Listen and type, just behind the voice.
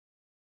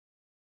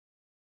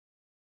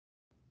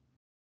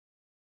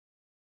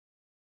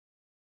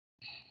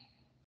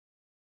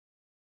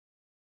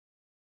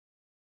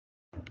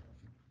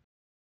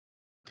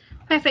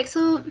Perfect.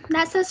 So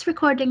that's us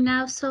recording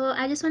now. So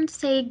I just want to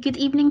say good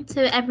evening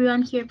to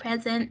everyone here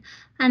present,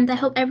 and I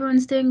hope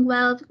everyone's doing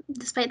well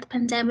despite the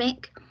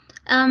pandemic.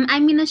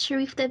 I'm Mina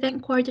Sharif, the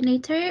event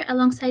coordinator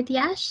alongside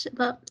Yash,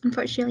 but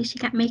unfortunately she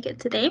can't make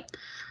it today.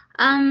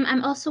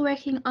 I'm also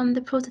working on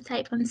the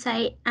prototype on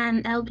site,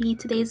 and I'll be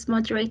today's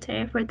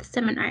moderator for the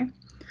seminar.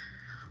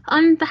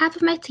 On behalf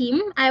of my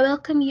team, I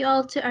welcome you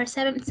all to our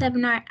 7th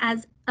seminar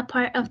as a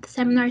part of the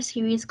seminar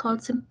series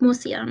called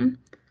Symposium.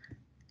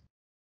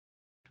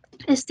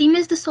 Esteem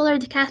is the Solar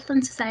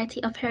Decathlon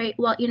Society of Heriot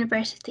Watt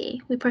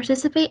University. We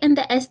participate in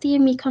the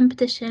Esteem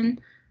competition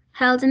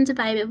held in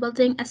Dubai by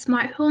building a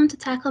smart home to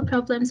tackle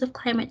problems of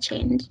climate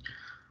change.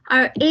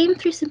 Our aim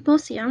through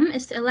Symposium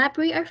is to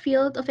elaborate our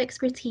field of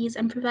expertise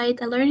and provide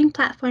a learning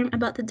platform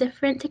about the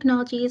different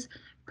technologies,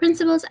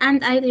 principles,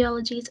 and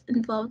ideologies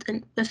involved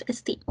with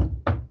Esteem.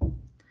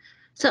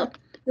 So,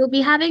 we'll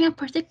be having a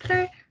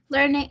particular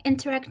learning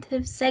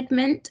interactive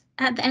segment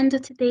at the end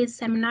of today's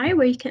seminar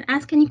where you can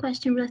ask any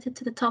question related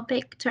to the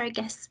topic to our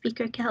guest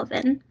speaker,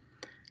 Kelvin.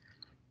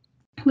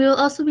 We will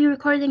also be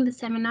recording the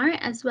seminar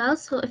as well,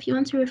 so if you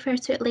want to refer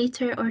to it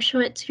later or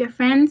show it to your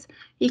friends,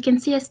 you can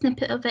see a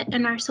snippet of it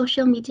on our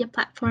social media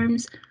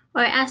platforms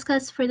or ask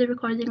us for the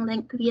recording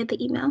link via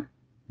the email.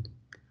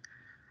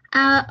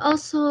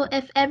 Also,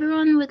 if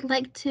everyone would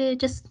like to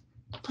just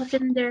put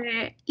in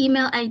their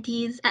email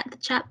IDs at the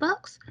chat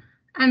box,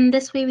 and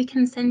this way we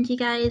can send you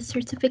guys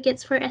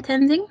certificates for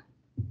attending.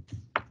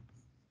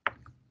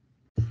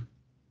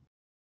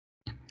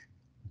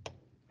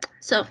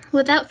 So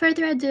without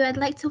further ado, I'd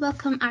like to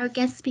welcome our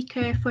guest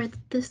speaker for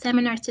the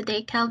seminar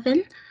today,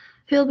 Kelvin,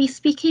 who will be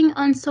speaking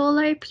on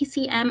solar,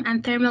 PCM,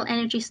 and thermal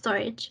energy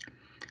storage.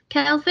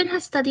 Kelvin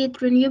has studied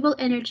renewable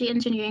energy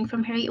engineering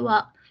from Heriot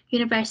Watt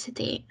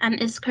University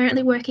and is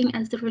currently working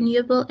as the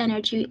Renewable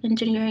Energy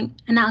Engineering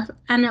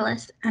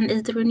Analyst and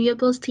is the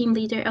Renewables team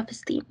leader of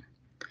Esteem.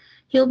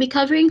 He will be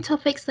covering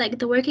topics like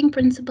the working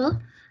principle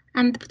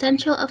and the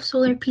potential of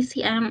solar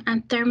PCM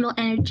and thermal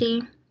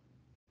energy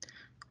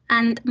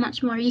and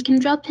much more. You can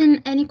drop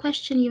in any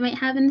question you might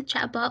have in the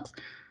chat box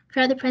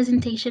throughout the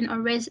presentation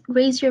or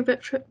raise your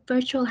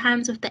virtual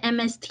hands with the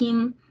MS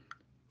Team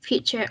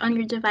feature on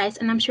your device,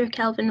 and I'm sure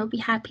Kelvin will be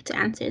happy to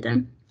answer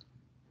them.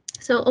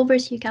 So over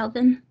to you,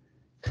 Kelvin.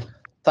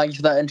 Thank you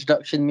for that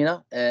introduction,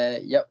 Mina.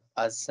 Yep,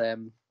 as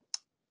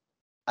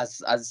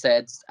I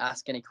said,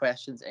 ask any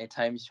questions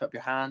anytime. Just put up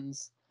your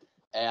hands.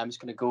 I'm just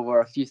going to go over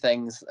a few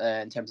things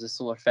in terms of the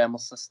solar thermal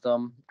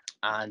system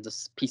and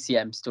this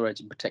PCM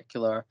storage in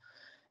particular,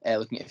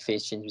 looking at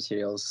phase change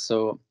materials.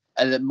 So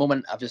at the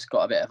moment, I've just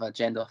got a bit of an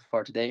agenda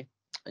for today.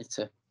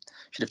 Should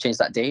have changed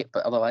that date,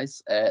 but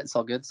otherwise, it's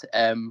all good.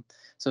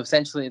 So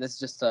essentially, this is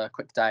just a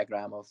quick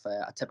diagram of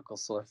a typical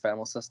solar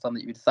thermal system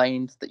that you would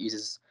find that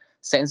uses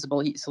sensible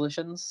heat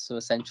solutions. So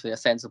essentially, a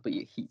sensible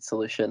heat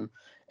solution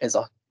is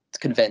a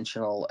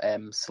conventional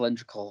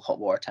cylindrical hot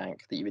water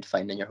tank that you would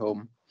find in your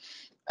home.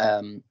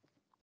 And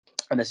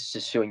this is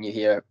just showing you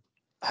here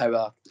how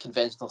a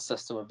conventional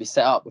system would be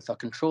set up with a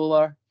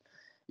controller,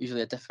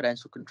 usually a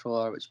differential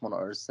controller, which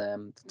monitors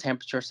the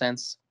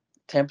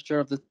temperature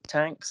of the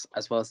tanks,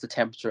 as well as the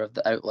temperature of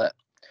the outlet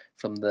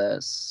from the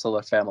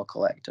solar thermal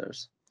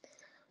collectors.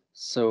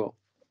 So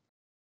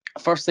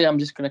firstly, I'm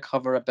just going to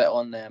cover a bit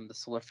on the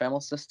solar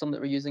thermal system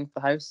that we're using for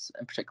the house,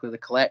 and particularly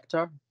the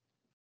collector,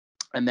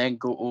 and then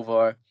go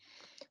over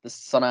the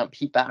sun amp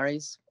heat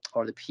batteries,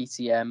 or the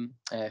PCM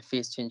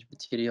phase change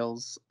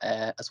materials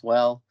as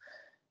well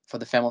for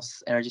the thermal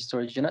energy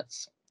storage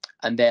units.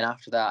 And then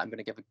after that, I'm going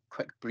to give a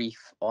quick brief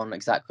on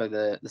exactly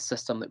the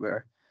system that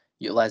we're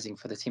utilising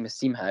for the Team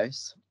Esteem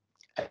house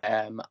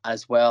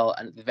as well.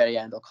 And at the very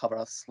end, I'll cover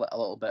a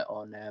little bit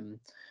on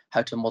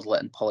how to model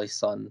it in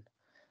PolySun,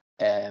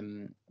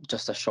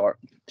 just a short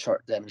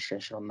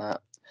demonstration on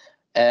that.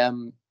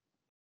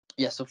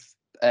 Yeah, so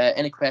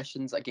any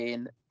questions,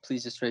 again,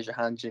 please just raise your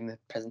hand during the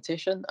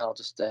presentation, and I'll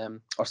just,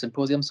 or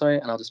symposium, sorry,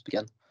 and I'll just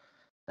begin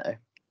now.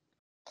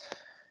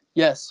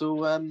 Yeah, so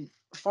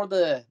for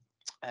the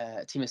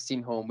Team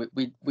Esteem home,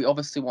 we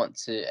obviously want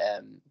to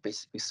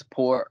basically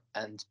support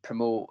and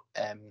promote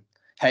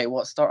Heriot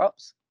Watt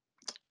startups.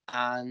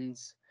 And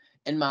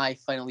in my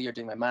final year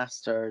doing my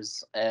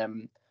master's,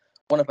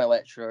 one of my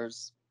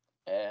lecturers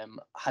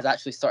had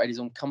actually started his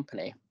own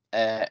company.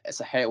 It's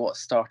a Heriot Watt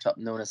startup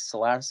known as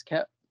Solaris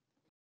Kit.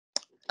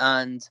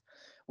 And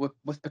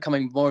with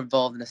becoming more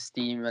involved in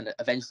Esteem and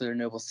eventually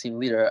Renewables team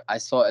leader, I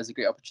saw it as a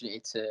great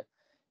opportunity to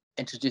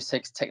introduce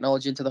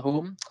technology into the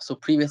home. So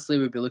previously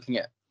we'd be looking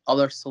at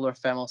other solar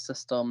thermal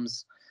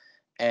systems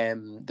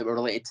that were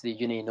related to the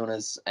uni known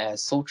as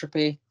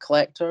Soltropy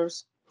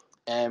collectors,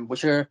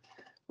 which were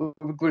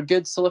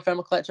good solar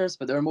thermal collectors,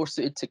 but they were more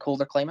suited to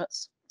colder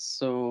climates.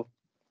 So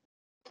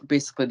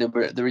basically they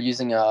were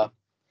using a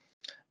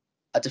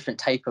different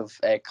type of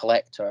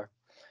collector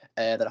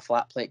than a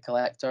flat plate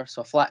collector.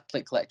 So a flat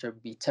plate collector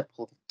would be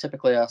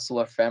typically a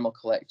solar thermal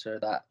collector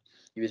that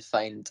you would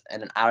find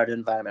in an arid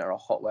environment or a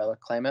hot weather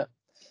climate.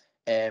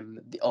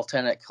 The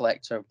alternate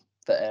collector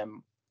that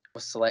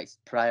was selected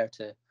prior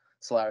to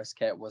Solaris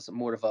Kit was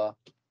more of a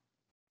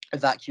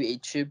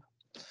evacuated tube.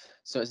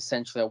 So it's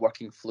essentially a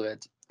working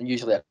fluid, and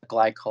usually a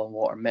glycol and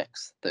water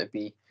mix that would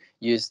be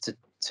used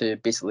to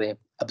basically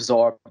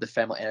absorb the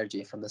thermal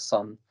energy from the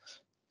sun.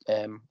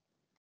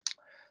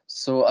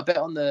 So a bit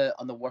on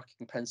the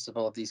working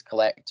principle of these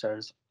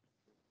collectors.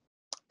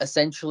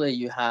 Essentially,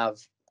 you have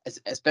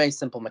it's very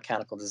simple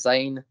mechanical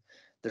design.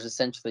 There's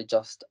essentially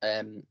just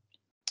an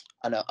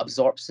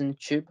absorption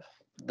tube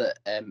that,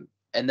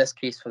 in this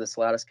case for the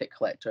Solaris kit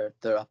collector,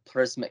 they're a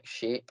prismatic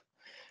shape,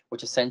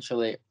 which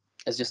essentially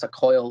is just a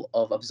coil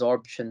of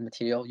absorption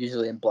material,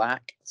 usually in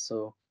black,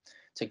 so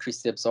to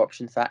increase the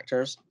absorption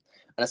factors.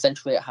 And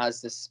essentially it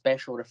has this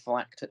special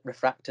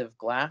refractive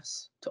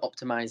glass to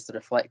optimize the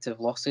reflective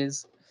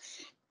losses,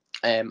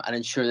 and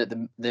ensure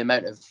that the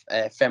amount of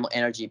thermal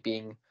energy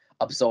being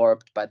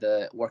absorbed by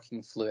the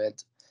working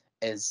fluid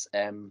is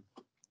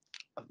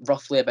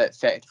roughly about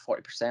 30 to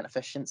 40%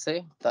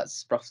 efficiency.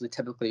 That's roughly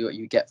typically what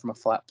you get from a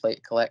flat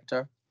plate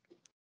collector,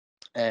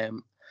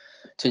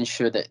 to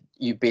ensure that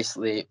you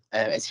basically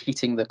it's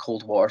heating the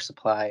cold water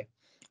supply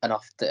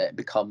enough that it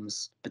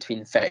becomes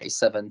between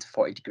 37 to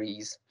 40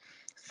 degrees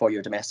for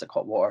your domestic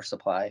hot water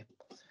supply.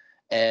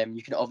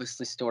 You can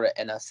obviously store it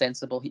in a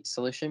sensible heat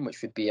solution,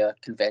 which would be a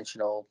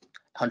conventional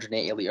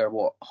 180 litre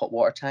hot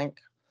water tank.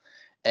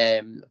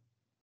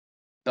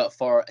 But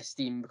for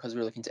Esteem, because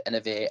we're looking to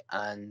innovate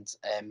and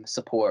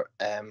support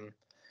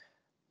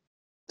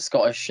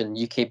Scottish and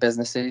UK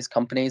businesses,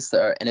 companies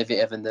that are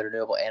innovative in the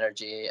renewable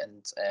energy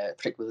and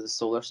particularly the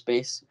solar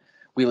space,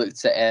 we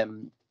looked at,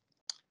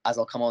 as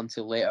I'll come on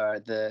to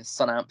later, the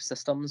SunAmp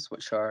systems,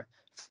 which are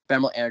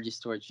thermal energy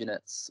storage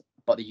units,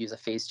 but they use a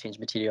phase change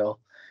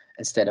material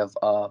instead of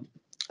a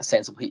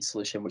sensible heat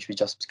solution, which would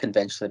just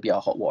conventionally be a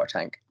hot water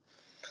tank.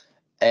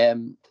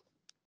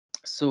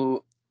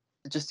 So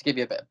just to give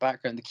you a bit of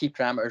background, the key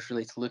parameters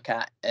really to look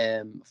at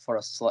for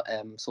a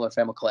solar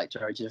thermal collector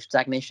are your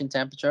stagnation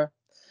temperature.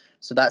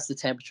 So that's the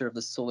temperature of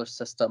the solar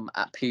system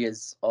at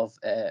periods of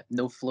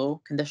no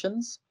flow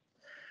conditions.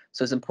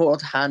 So it's important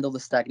to handle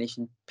the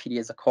stagnation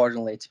periods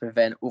accordingly to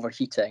prevent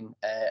overheating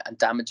and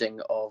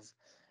damaging of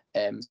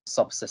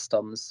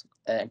subsystems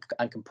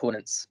and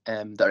components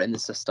that are in the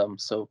system.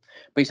 So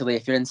basically,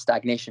 if you're in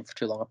stagnation for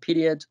too long a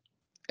period,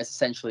 it's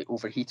essentially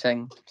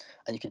overheating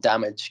and you can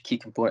damage key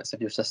components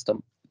of your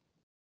system.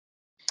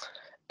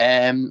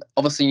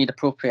 Obviously, you need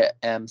appropriate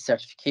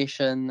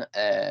certification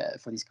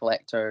for these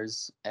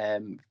collectors,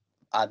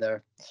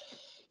 either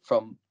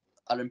from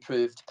an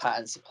approved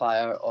patent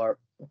supplier or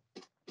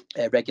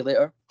a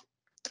regulator.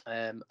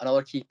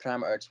 Another key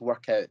parameter to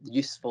work out the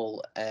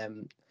useful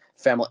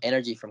thermal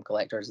energy from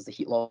collectors is the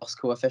heat loss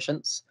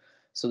coefficients.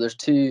 So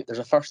there's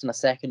a first and a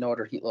second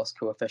order heat loss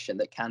coefficient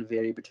that can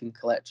vary between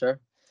collector.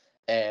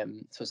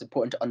 So it's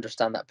important to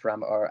understand that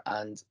parameter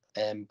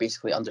and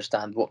basically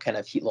understand what kind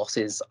of heat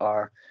losses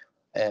are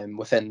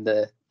within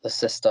the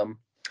system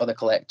or the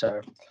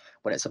collector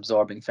when it's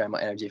absorbing thermal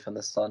energy from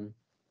the sun.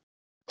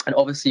 And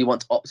obviously you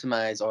want to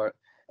optimize or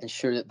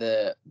ensure that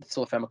the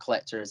solar thermal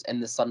collector is in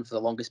the sun for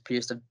the longest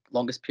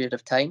period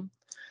of time.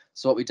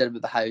 So what we did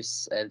with the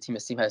house, the team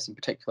at Esteem House in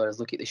particular, is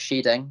look at the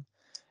shading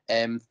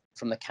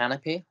from the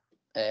canopy,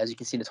 as you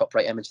can see in the top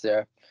right image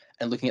there,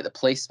 and looking at the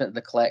placement of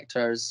the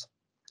collectors,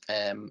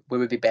 where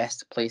would be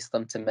best to place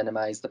them to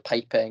minimize the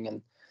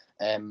piping,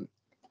 and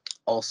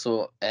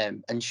also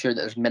ensure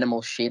that there's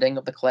minimal shading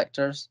of the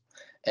collectors.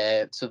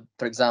 So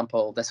for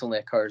example, this only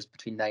occurs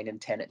between 9 and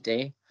 10 at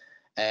day.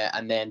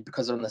 And then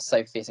because they're on the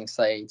south-facing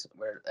side,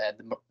 where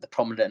the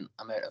prominent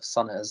amount of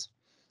sun is,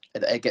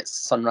 it gets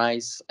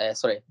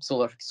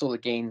solar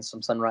gains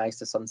from sunrise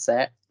to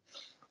sunset,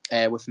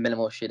 with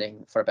minimal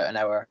shading for about an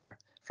hour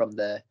from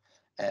the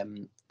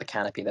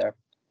canopy there.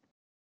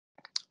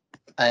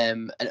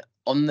 And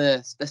on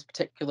this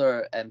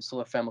particular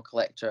solar thermal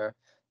collector,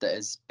 that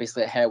is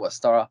basically a Heriot Watt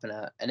startup and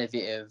an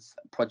innovative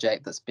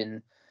project that's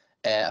been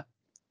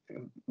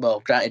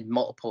granted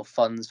multiple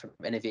funds from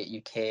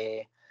Innovate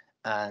UK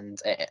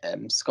and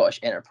Scottish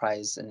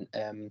Enterprise,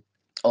 and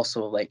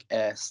also like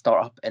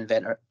startup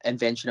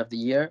invention of the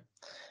year,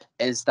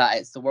 is that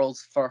it's the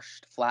world's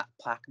first flat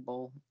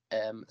packable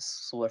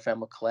solar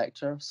thermal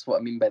collector. So what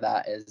I mean by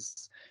that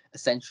is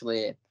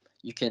essentially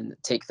you can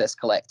take this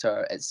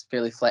collector, it's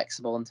fairly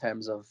flexible in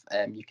terms of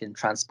you can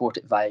transport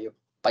it via your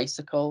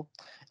bicycle,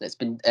 and it's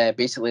been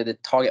basically the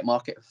target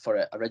market for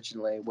it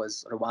originally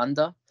was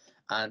Rwanda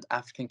and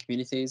African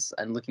communities,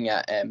 and looking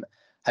at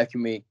how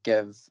can we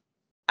give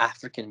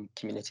African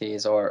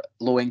communities or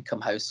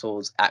low-income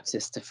households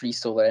access to free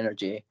solar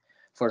energy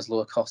for as low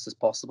a cost as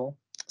possible.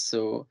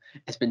 So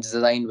it's been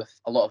designed with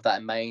a lot of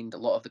that in mind. A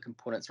lot of the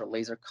components are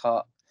laser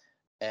cut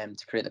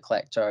to create the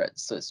collector,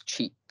 so it's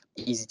cheap,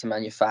 easy to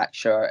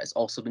manufacture. It's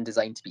also been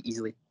designed to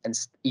be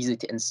easy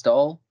to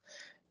install,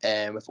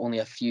 with only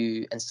a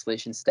few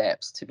installation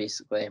steps to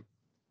basically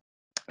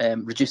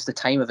reduce the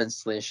time of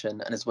installation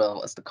and as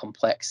well as the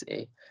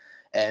complexity.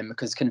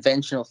 Because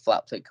conventional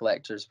flat plate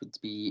collectors would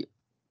be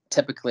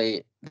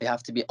typically, they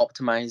have to be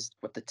optimized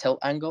with the tilt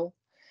angle,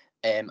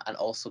 and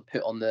also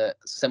put on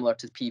similar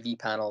to PV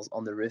panels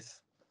on the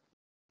roof.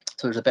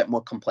 So there's a bit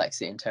more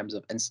complexity in terms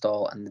of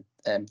install and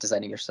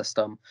designing your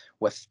system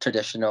with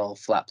traditional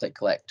flat plate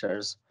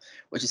collectors,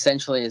 which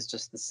essentially is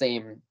just the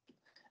same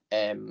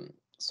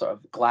sort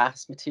of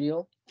glass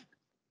material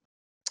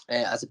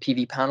as a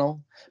PV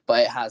panel, but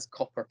it has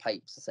copper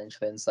pipes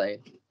essentially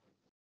inside.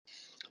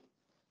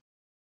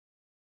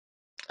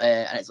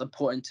 And it's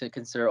important to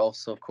consider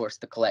also, of course,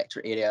 the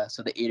collector area,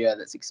 so the area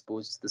that's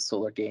exposed to the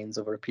solar gains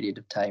over a period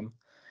of time.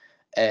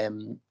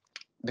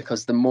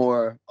 Because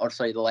the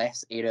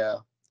less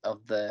area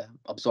of the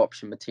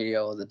absorption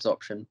material, the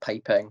absorption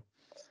piping,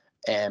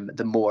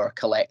 the more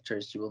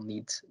collectors you will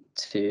need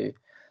to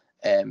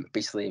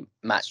basically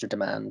match your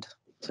demand,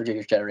 so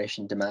your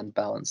generation demand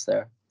balance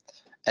there.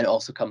 And it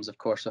also comes, of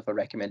course, with a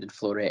recommended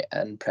flow rate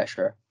and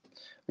pressure,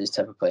 which is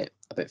typically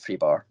about 3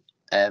 bar.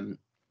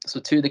 So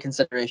two of the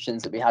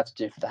considerations that we had to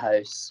do for the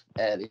house,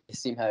 the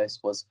Esteem house,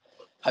 was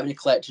how many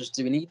collectors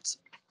do we need,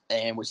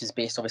 which is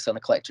based obviously on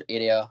the collector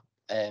area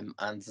and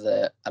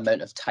the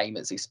amount of time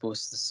it's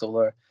exposed to the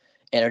solar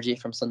energy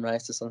from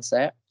sunrise to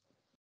sunset.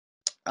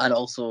 And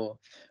also,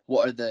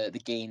 what are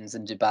the gains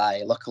in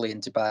Dubai? Luckily,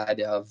 in Dubai,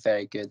 they have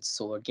very good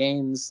solar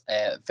gains,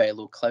 very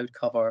low cloud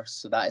cover,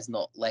 so that is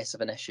not less of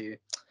an issue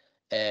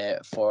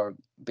for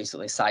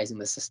basically sizing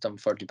the system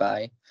for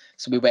Dubai.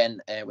 So we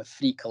went with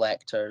 3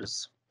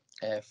 collectors.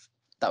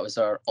 That was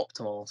our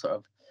optimal sort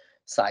of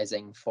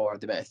sizing for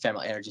the amount of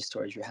thermal energy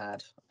storage we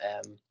had.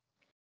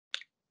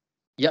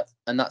 Yep,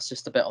 and that's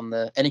just a bit on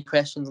the. Any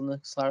questions on the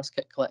Solaris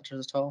kit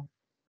collectors at all?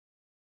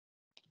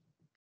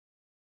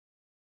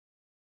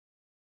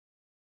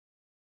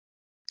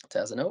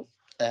 As a note,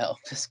 I'll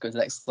just go to the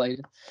next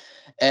slide.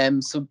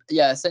 So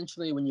yeah,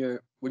 essentially, when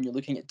you're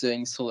looking at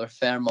doing solar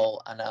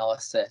thermal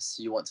analysis,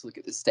 you want to look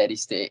at the steady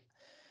state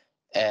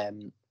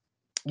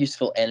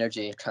useful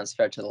energy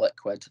transferred to the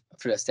liquid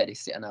through a steady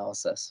state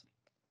analysis.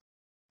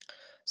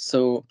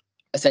 So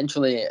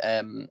essentially,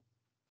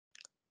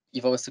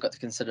 you've also got to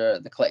consider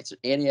the collector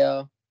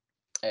area,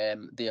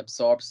 the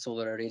absorbed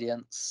solar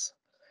irradiance,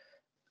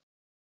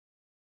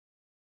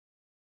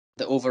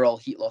 the overall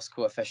heat loss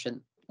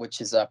coefficient, which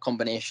is a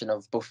combination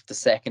of both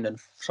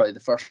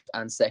the first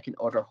and second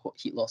order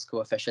heat loss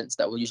coefficients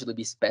that will usually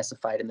be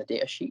specified in the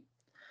data sheet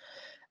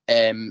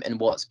in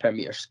watts per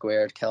meter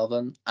squared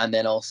Kelvin, and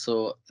then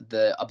also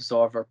the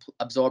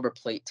absorber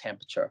plate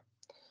temperature.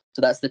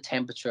 So that's the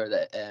temperature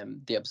that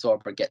the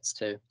absorber gets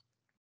to.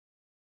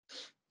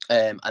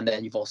 And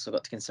then you've also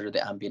got to consider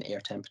the ambient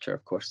air temperature,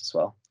 of course, as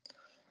well.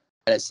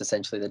 And it's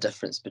essentially the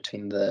difference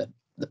between the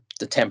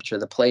temperature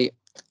of the plate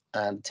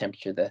and the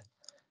temperature of the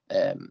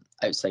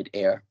outside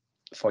air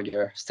for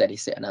your steady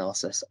state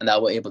analysis. And that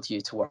will enable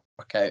you to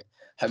work out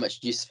how much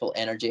useful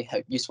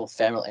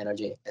thermal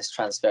energy is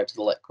transferred to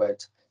the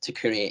liquid to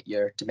create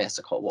your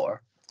domestic hot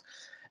water.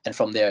 And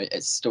from there,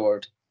 it's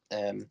stored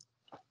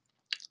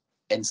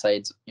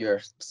inside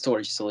your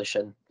storage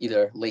solution,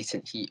 either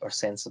latent heat or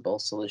sensible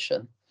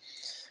solution.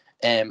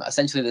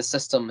 Essentially, the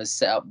system is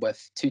set up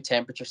with 2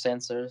 temperature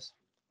sensors,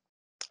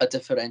 a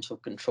differential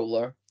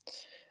controller,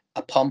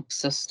 a pump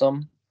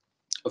system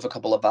with a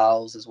couple of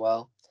valves as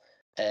well,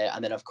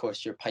 and then, of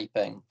course, your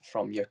piping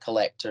from your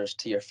collectors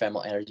to your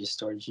thermal energy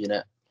storage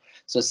unit.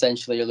 So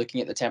essentially, you're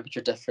looking at the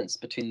temperature difference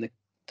between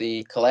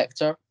the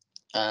collector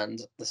and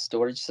the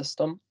storage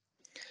system.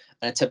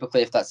 And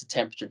typically, if that's a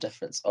temperature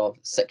difference of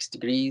 6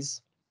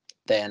 degrees,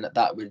 then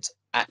that would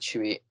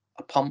actuate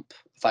a pump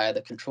via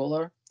the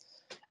controller,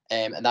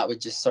 and that would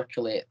just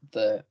circulate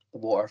the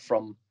water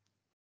from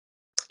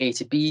A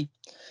to B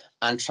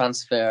and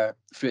transfer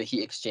through a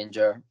heat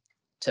exchanger,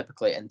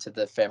 typically into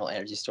the thermal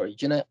energy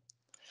storage unit.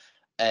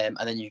 And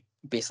then you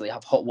basically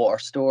have hot water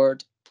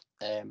stored,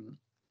 and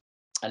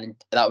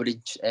that would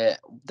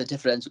the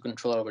differential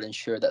controller would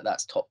ensure that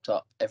that's topped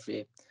up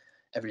every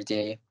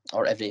day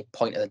or every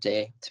point of the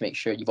day to make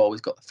sure you've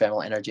always got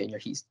thermal energy in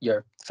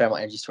your thermal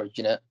energy storage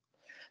unit.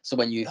 So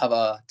when you have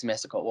a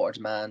domestic hot water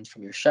demand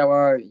from your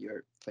shower,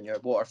 from your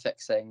water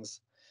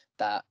fixings,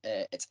 that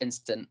it's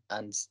instant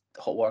and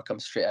hot water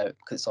comes straight out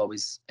because it's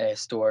always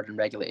stored and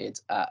regulated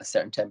at a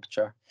certain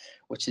temperature,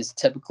 which is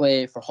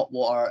typically for hot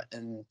water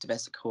in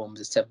domestic homes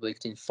is typically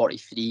between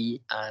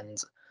 43 and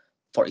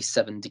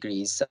 47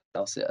 degrees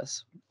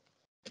Celsius.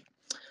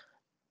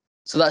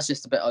 So that's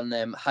just a bit on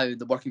how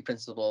the working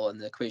principle and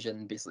the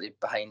equation basically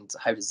behind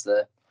how does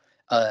the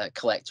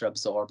collector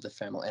absorb the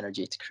thermal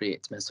energy to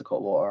create domestic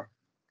hot water.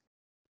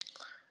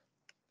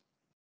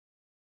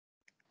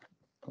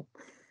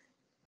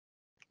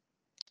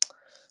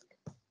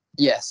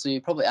 Yeah, so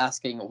you're probably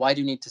asking, why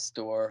do you need to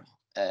store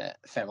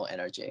thermal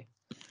energy?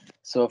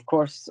 So of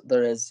course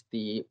there is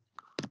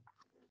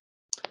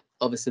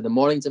obviously the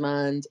morning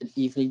demand and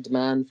evening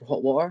demand for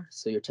hot water.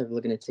 So you're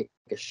typically going to take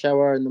a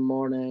shower in the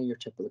morning, you're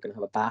typically going to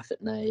have a bath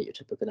at night, you're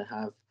typically going to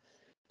have,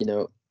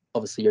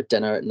 obviously your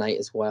dinner at night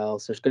as well.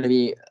 So there's going to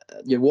be,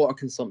 your water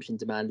consumption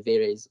demand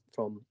varies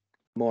from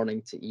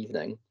morning to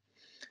evening.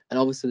 And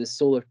obviously the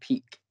solar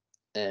peak,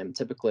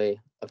 typically,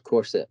 of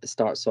course, it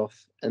starts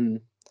off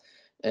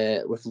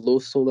with low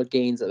solar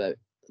gains about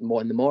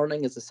more in the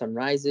morning as the sun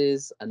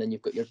rises, and then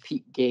you've got your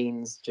peak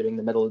gains during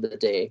the middle of the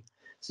day.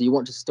 So you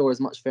want to store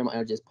as much thermal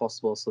energy as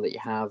possible so that you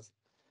have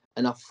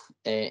enough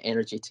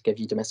energy to give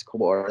you domestic hot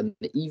water in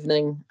the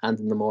evening and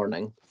in the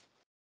morning.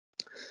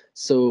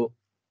 So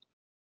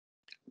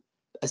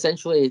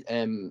essentially,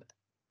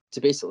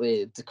 to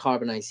basically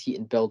decarbonize heat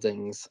in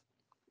buildings,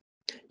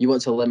 you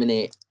want to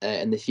eliminate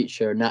in the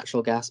future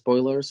natural gas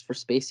boilers for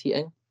space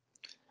heating.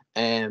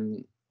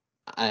 And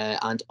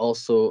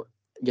also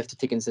you have to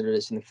take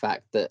consideration the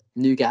fact that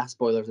new gas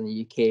boilers in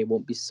the UK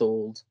won't be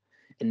sold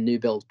in new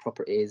build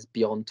properties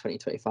beyond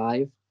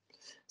 2025.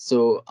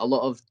 So a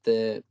lot of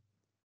the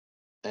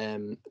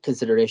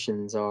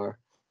considerations are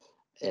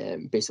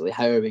basically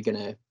how are we going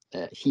to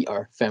heat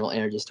our thermal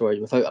energy storage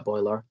without a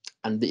boiler,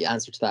 and the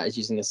answer to that is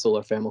using a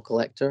solar thermal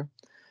collector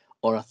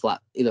or a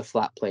either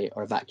flat plate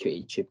or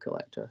evacuated tube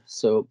collector.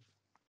 So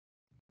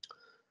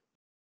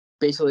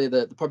basically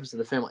the purpose of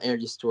the thermal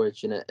energy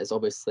storage unit is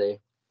obviously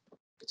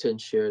to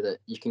ensure that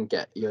you can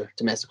get your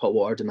domestic hot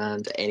water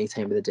demand at any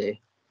time of the day.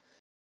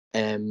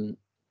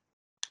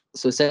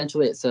 So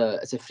essentially it's a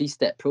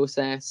 3-step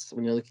process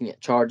when you're looking at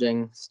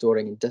charging,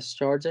 storing and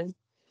discharging.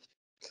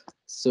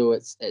 So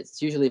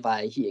it's usually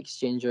via heat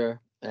exchanger.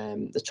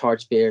 The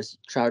charge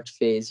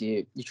phase,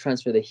 you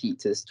transfer the heat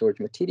to the storage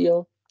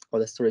material or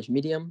the storage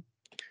medium,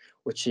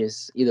 which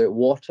is either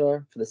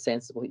water for the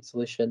sensible heat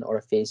solution or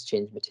a phase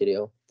change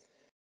material.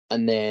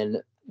 And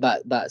then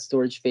that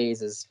storage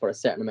phase is for a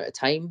certain amount of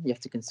time. You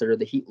have to consider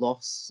the heat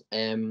loss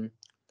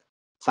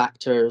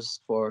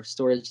factors for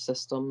storage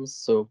systems.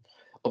 So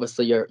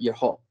obviously your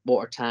hot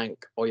water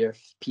tank or your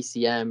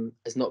PCM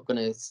is not going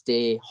to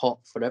stay hot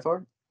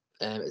forever.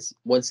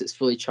 Once it's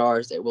fully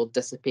charged, it will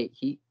dissipate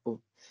heat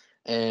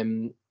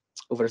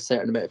over a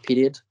certain amount of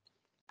period.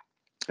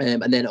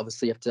 And then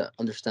obviously you have to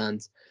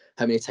understand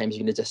how many times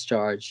you're going to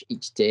discharge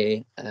each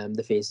day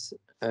the phase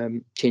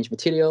change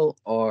material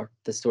or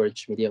the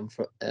storage medium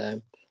for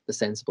the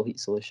sensible heat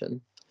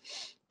solution.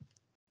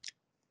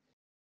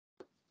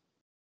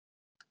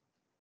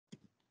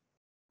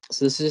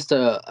 So this is just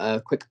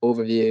a quick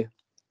overview.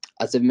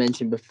 As I've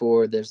mentioned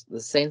before, there's the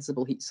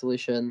sensible heat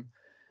solution,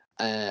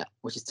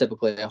 which is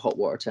typically a hot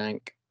water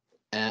tank,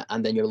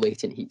 and then your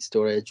latent heat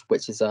storage,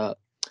 which is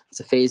it's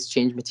a phase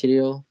change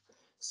material.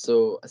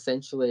 So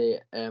essentially,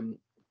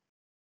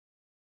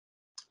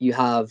 you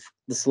have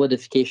the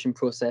solidification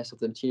process of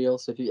the material.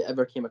 So if you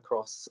ever came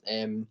across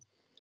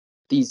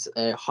these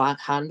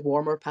hand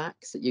warmer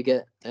packs that you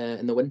get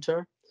in the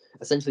winter,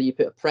 essentially you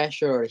put a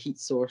pressure or a heat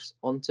source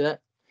onto it,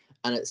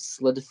 and it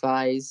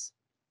solidifies,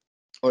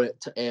 or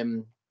it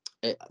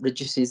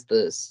reduces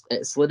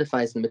it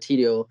solidifies the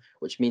material,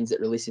 which means it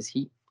releases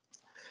heat.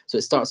 So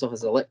it starts off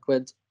as a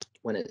liquid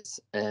when it's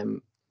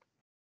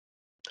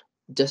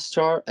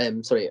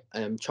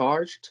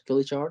charged,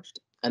 fully charged,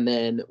 and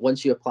then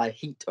once you apply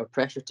heat or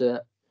pressure to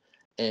it,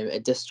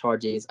 it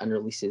discharges and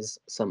releases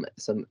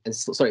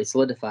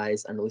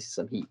solidifies and releases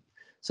some heat.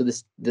 So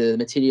the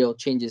material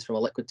changes from a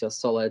liquid to a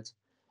solid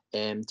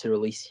to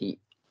release heat.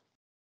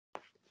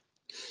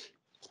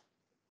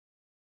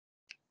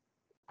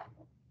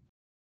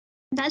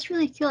 That's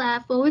really cool.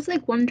 I've always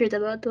wondered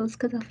about those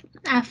because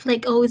I've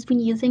always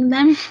been using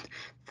them.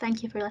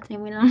 Thank you for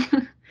letting me know.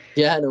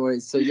 Yeah, no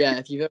worries. So yeah,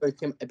 if you've ever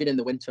been in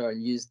the winter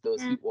and used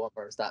those heat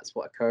warmers, that's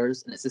what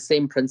occurs, and it's the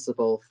same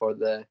principle for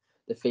the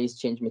phase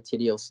change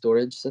material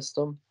storage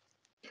system.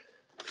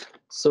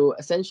 So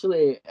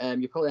essentially,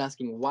 you're probably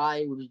asking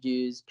why would we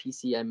use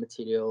PCM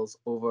materials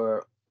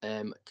over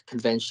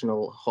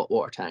conventional hot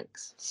water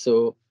tanks?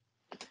 So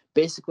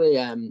basically,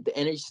 the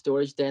energy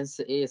storage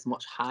density is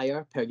much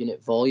higher per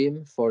unit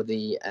volume for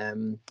the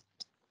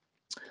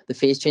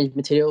phase change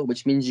material,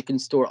 which means you can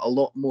store a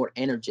lot more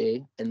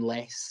energy in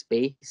less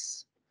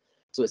space.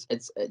 So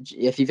it's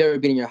if you've ever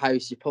been in your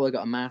house, you've probably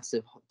got a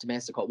massive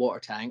domestic hot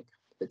water tank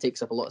that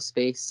takes up a lot of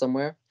space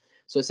somewhere.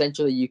 So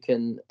essentially, you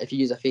can, if you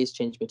use a phase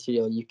change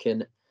material, you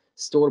can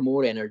store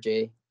more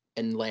energy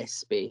in less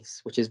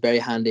space, which is very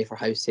handy for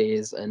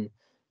houses and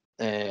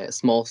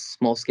small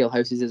scale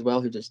houses as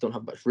well, who just don't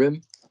have much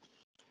room.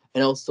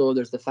 And also,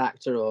 there's the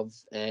factor of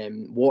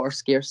water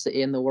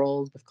scarcity in the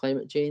world with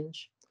climate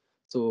change.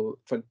 So,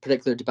 for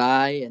particular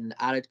Dubai and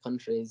arid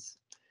countries,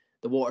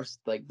 the water,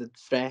 the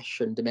fresh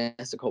and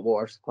domestic hot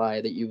water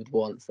supply that you would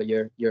want for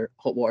your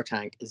hot water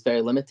tank is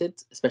very limited,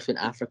 especially in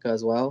Africa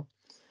as well.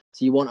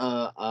 So you want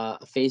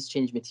a phase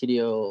change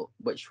material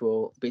which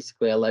will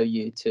basically allow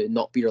you to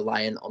not be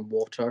reliant on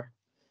water.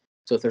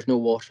 So if there's no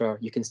water,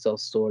 you can still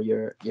store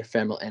your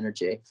thermal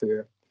energy for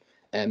your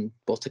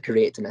both to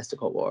create domestic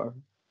hot water.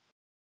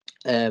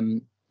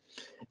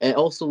 It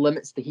also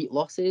limits the heat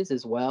losses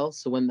as well.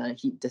 So when that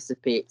heat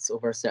dissipates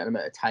over a certain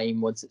amount of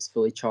time, once it's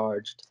fully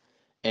charged,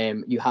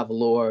 you have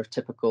lower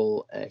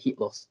typical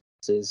heat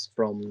losses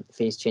from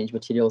phase change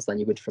materials than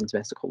you would from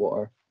domestic hot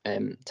water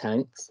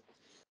tanks.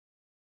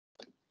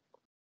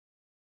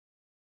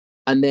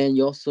 And then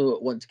you also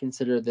want to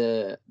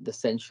consider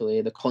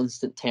essentially the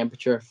constant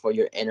temperature for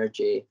your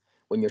energy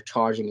when you're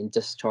charging and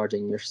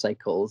discharging your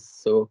cycles.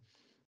 So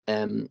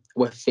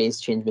with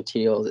phase change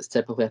materials, it's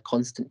typically a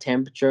constant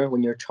temperature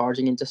when you're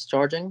charging and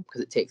discharging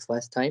because it takes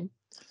less time.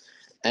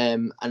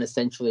 And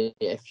essentially,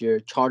 if you're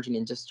charging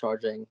and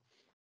discharging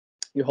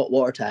your hot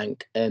water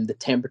tank, the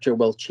temperature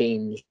will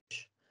change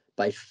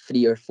by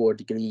 3 or 4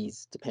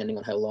 degrees, depending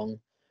on how long,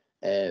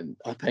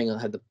 depending on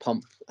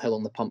how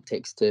long the pump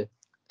takes to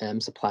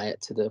supply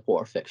it to the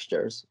water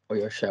fixtures or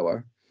your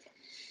shower.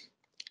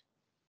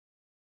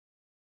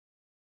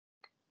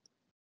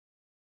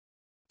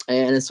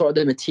 And it's sort of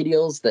the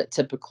materials that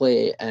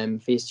typically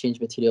phase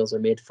change materials are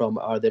made from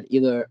are they're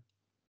either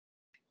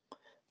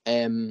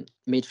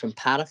made from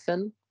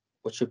paraffin,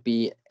 which would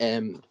be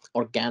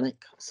organic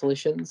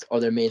solutions, or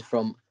they're made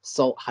from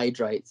salt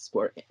hydrides,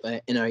 or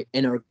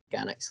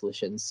inorganic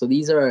solutions. So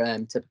these are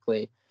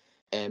typically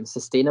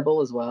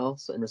sustainable as well,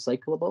 so and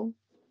recyclable.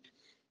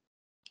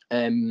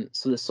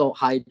 So the salt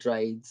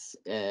hydrides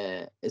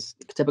is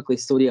typically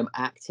sodium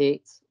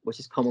actate, which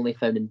is commonly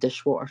found in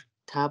dishwater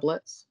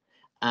tablets,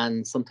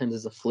 and sometimes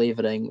as a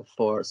flavouring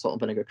for salt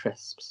and vinegar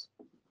crisps.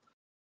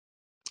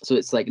 So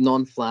it's like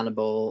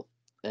non-flammable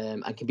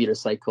and can be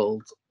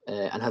recycled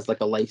and has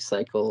like a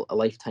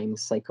lifetime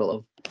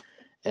cycle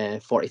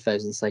of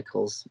 40,000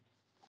 cycles.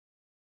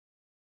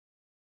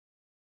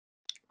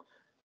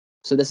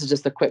 So this is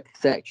just a quick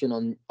section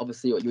on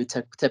obviously what you would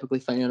typically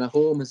find in a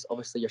home is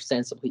obviously your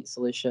sensible heat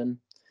solution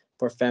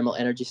for thermal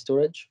energy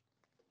storage.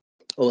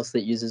 Obviously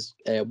it uses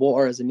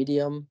water as a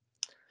medium.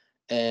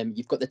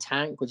 You've got the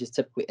tank, which is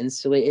typically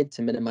insulated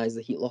to minimize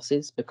the heat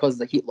losses. Because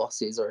the heat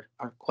losses are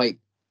quite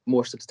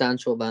more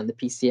substantial than the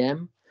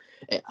PCM,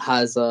 it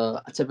has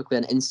typically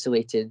an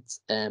insulated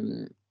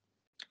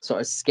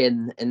sort of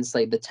skin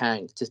inside the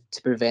tank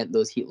to prevent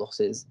those heat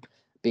losses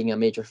being a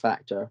major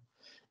factor.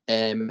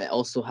 It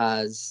also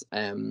has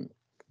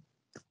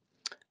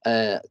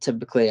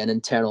typically an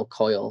internal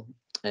coil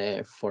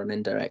for an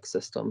indirect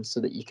system, so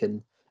that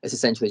it's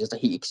essentially just a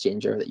heat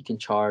exchanger that you can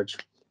charge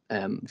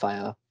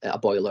via a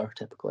boiler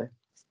typically.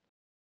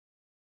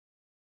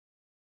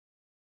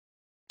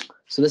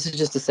 So this is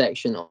just a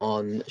section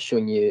on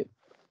showing you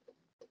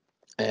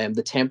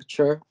the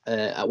temperature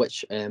at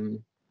which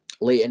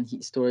latent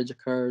heat storage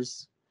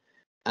occurs,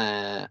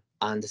 and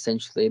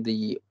essentially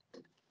the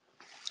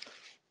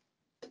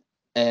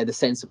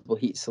sensible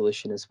heat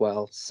solution as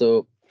well.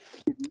 So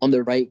on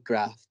the right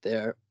graph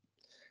there,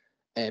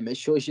 it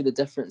shows you the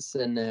difference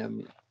in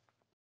the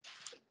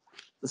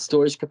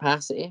storage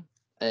capacity,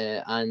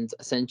 and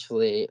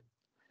essentially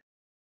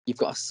you've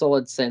got a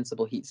solid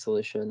sensible heat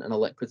solution and a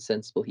liquid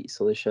sensible heat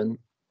solution.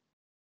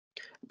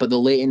 But the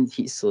latent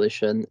heat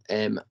solution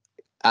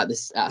at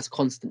a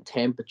constant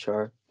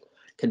temperature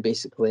can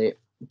basically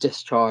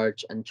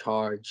discharge and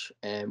charge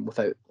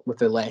with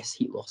the less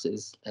heat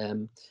losses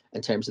in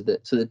terms of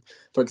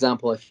for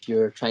example, if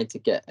you're trying to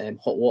get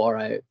hot water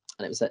out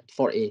and it was at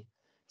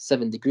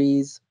 47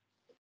 degrees,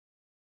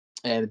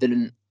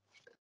 then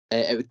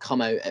it would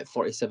come out at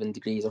 47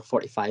 degrees or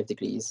 45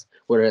 degrees,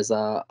 whereas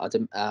a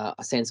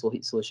sensible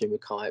heat solution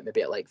would come out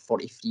maybe at like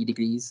 43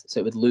 degrees. So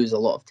it would lose a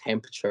lot of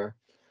temperature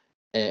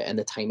and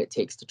the time it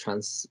takes to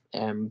transfer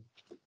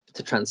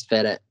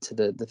it to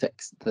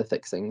the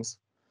fixings.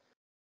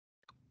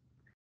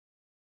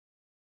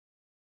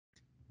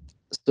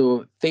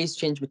 So phase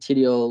change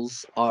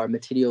materials are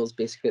materials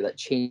basically that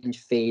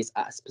change phase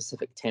at a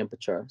specific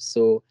temperature.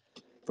 So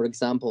for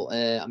example,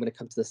 I'm going to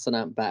come to the sun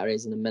amp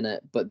batteries in a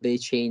minute, but they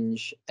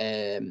change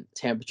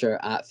temperature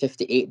at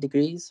 58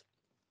 degrees.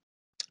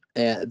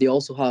 They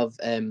also have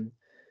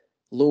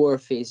lower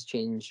phase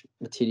change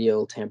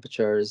material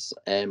temperatures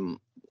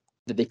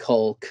that they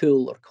call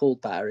cool or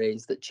cold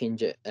batteries that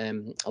change at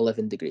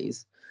 11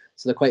 degrees.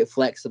 So they're quite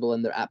flexible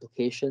in their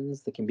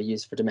applications. They can be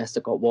used for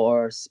domestic hot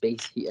water,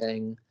 space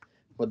heating,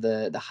 for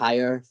the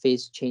higher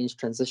phase change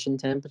transition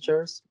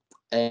temperatures,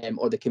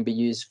 or they can be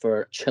used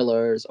for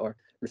chillers or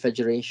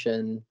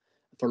refrigeration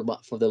for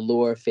the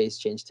lower phase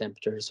change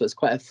temperatures. So it's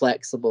quite a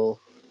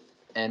flexible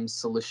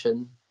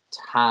solution to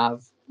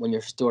have when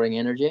you're storing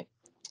energy.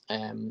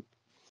 And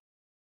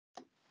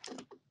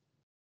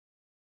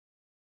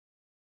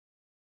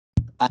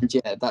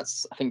yeah, I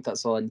think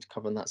that's all I need to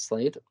cover on that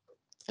slide.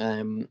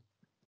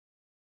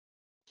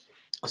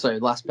 Sorry,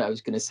 the last bit I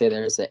was going to say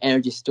there is that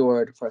energy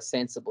stored for a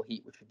sensible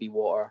heat, which would be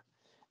water,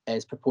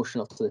 is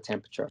proportional to the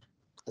temperature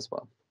as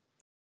well.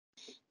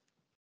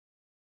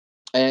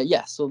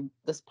 Yeah, so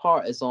this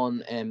part is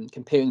on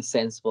comparing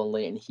sensible and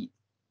latent heat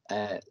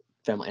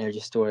thermal energy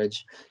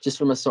storage, just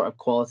from a sort of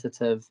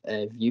qualitative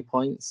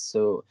viewpoint.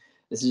 So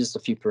this is just a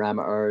few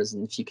parameters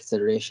and a few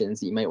considerations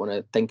that you might want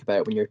to think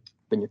about when you're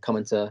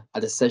coming to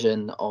a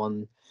decision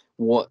on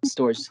what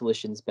storage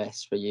solution is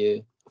best for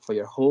you for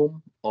your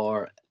home,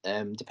 or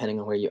depending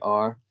on where you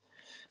are.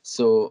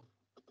 So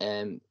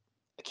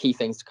key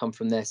things to come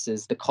from this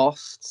is the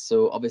cost.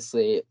 So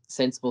obviously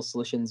sensible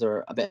solutions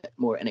are a bit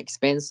more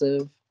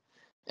inexpensive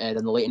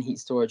than the latent heat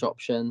storage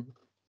option,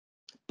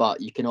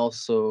 but you can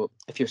also,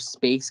 if your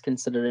space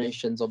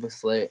considerations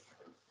obviously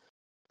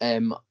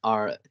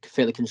are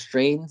fairly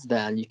constrained,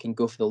 then you can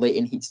go for the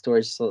latent heat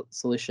storage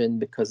solution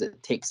because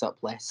it takes up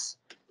less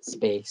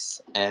space.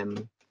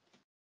 And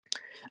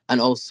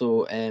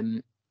also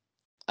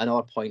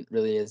another point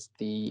really is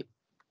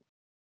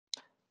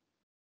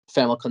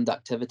thermal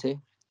conductivity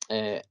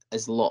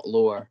is a lot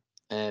lower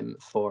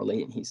for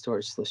latent heat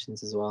storage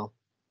solutions as well.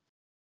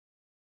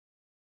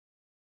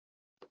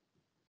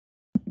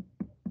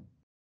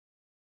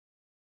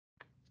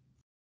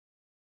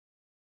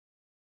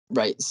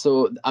 Right,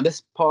 so on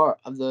this part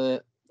of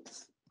the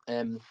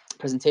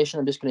presentation,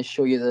 I'm just going to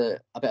show you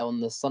a bit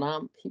on the sun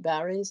amp heat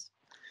batteries.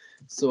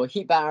 So a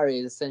heat battery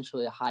is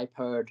essentially a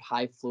high-powered,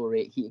 high-flow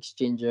rate heat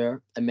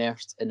exchanger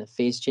immersed in a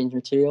phase change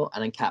material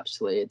and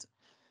encapsulated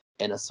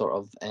in a sort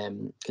of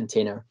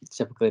container,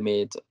 typically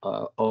made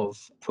of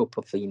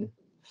propylene.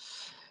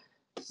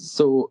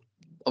 So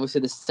obviously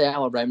the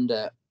cell around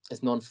it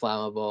is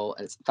non-flammable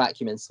and it's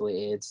vacuum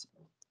insulated.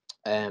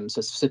 So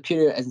it's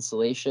superior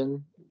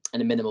insulation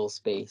in a minimal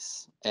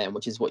space,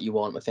 which is what you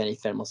want with any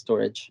thermal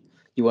storage.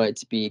 You want it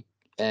to be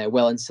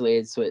well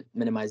insulated so it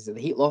minimizes the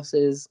heat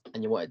losses,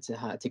 and you want it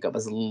to take up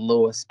as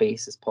low a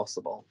space as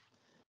possible.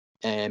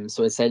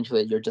 So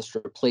essentially, you're just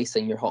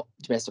replacing your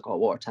domestic hot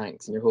water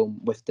tanks in your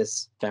home with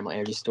this thermal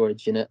energy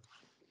storage unit.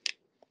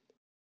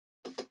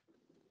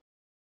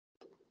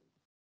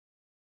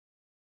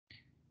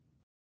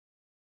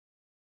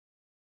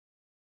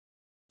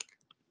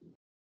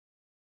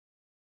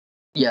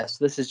 Yes,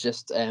 this is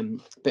just a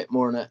bit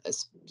more on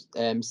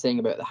it, saying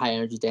about the high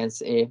energy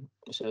density,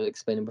 which I was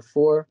explaining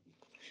before.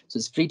 So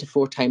it's 3 to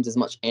 4 times as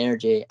much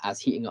energy as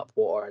heating up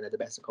water in a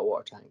domestic hot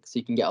water tank. So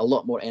you can get a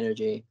lot more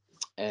energy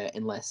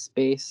in less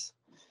space.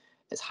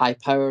 It's high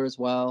power as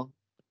well,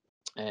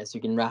 so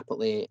you can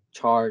rapidly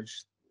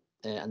charge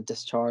and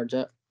discharge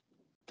it.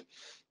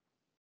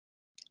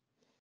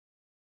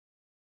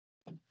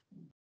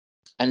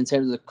 And in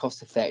terms of the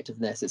cost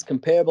effectiveness, it's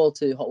comparable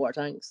to hot water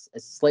tanks.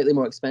 It's slightly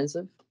more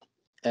expensive,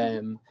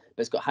 but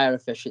it's got higher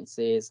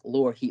efficiencies,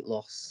 lower heat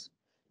loss,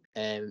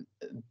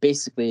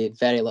 basically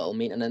very little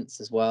maintenance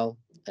as well,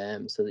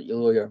 so that you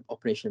lower your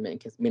operation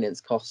and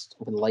maintenance cost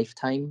over the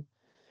lifetime,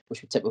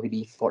 which would typically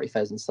be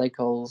 40,000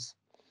 cycles.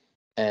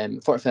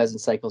 40,000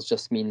 cycles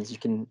just means you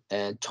can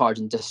charge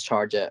and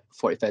discharge it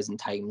 40,000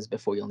 times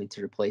before you'll need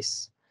to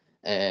replace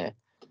the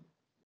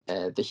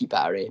heat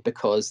battery,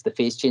 because the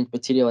phase change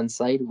material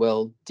inside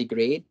will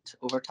degrade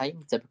over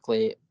time.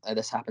 Typically,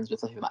 this happens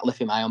with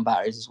lithium-ion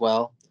batteries as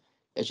well.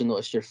 As you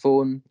notice, your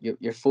phone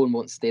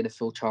won't stay the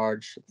full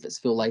charge if it's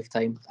full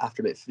lifetime.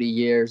 After about 3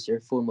 years, your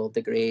phone will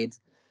degrade,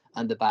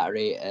 and the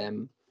battery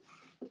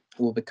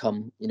will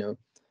become,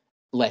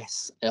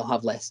 less. It'll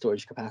have less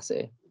storage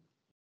capacity.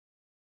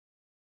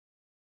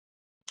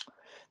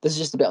 This is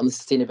just a bit on the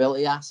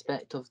sustainability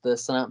aspect of the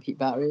sun amp heat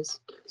batteries.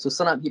 So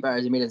sun amp heat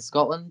batteries are made in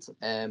Scotland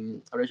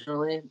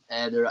originally.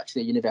 They're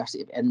actually a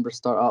University of Edinburgh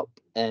startup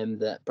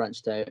that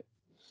branched out.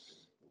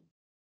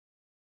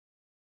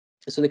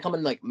 So they come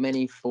in like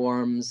many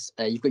forms.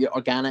 You've got your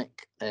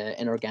organic,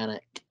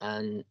 inorganic,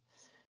 and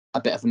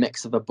a bit of a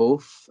mix of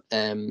both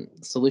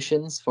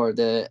solutions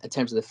in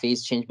terms of the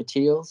phase change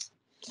materials.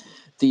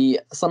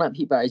 The sun amp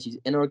heat batteries use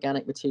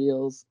inorganic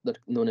materials that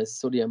are known as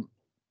sodium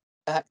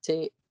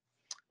actate.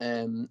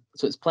 So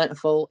it's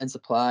plentiful in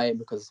supply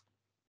because,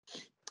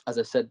 as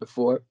I've said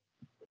before,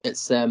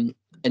 it's in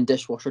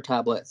dishwasher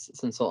tablets,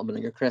 it's in salt and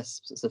vinegar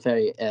crisps. It's a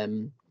very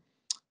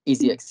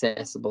easy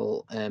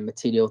accessible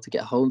material to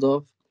get a hold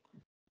of.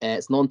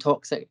 It's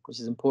non-toxic, which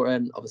is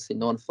important, obviously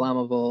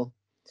non-flammable.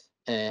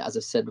 As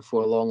I've said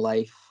before, long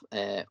life,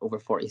 over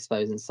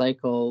 40,000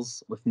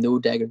 cycles with no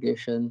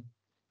degradation.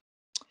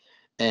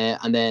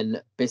 And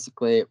then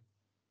basically,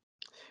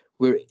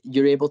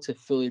 you're able to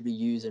fully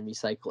reuse and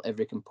recycle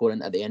every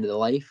component at the end of the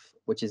life,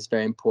 which is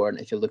very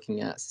important if you're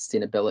looking at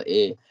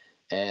sustainability,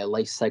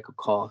 life cycle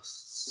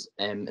costs,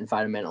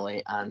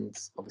 environmentally, and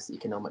obviously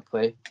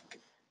economically.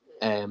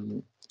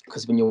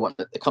 Because when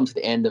it comes to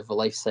the end of the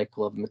life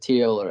cycle of a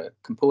material or a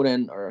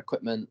component or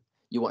equipment,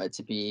 you want it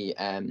to be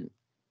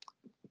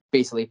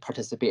basically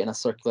participate in a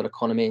circular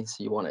economy.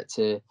 So you want it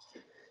to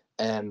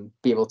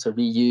be able to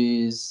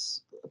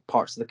reuse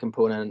parts of the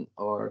component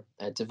or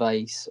a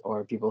device,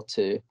 or be able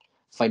to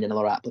find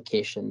another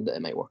application that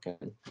it might work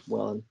in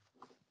well in.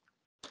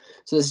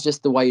 So this is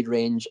just the wide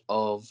range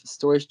of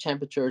storage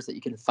temperatures that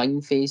you can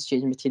find phase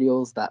change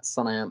materials that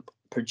SunAmp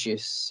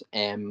produce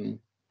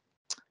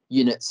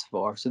units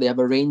for. So they have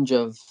a range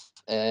of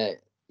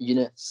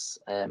units,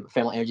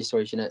 thermal energy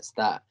storage units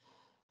that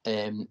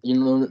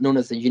known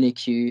as the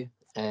UniQ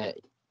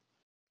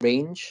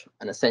range,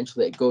 and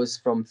essentially it goes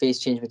from phase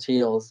change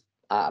materials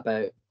at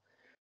about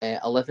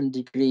 11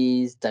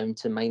 degrees down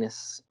to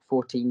minus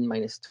 14,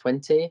 minus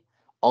 20,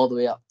 all the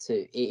way up to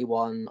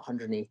 81,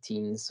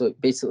 118. So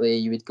basically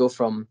you would go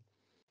from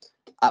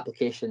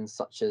applications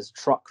such as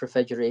truck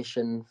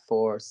refrigeration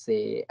for,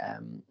 say,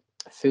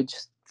 food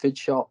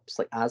shops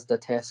like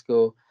Asda,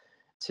 Tesco,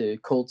 to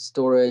cold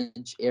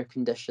storage, air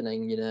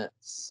conditioning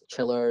units,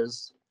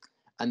 chillers,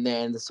 and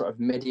then the sort of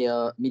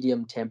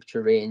medium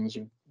temperature range,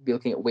 you'd be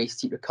looking at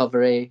waste heat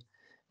recovery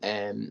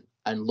and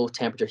low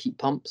temperature heat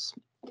pumps.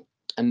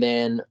 And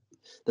then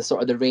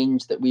the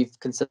range that we've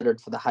considered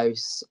for the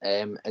house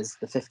is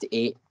the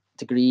 58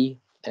 degree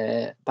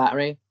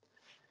battery.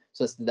 So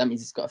So that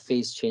means it's got a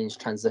phase change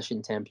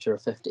transition temperature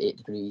of 58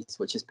 degrees,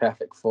 which is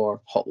perfect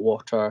for hot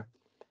water,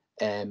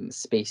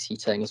 space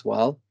heating as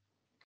well.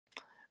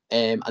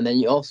 And then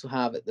you also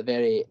have at the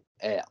very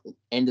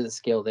end of the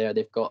scale there,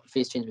 they've got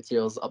phase change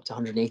materials up to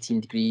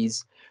 118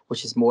 degrees,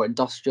 which is more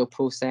industrial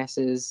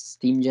processes,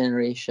 steam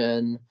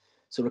generation,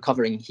 so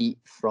recovering heat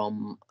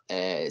from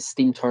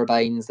steam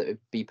turbines that would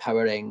be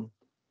powering,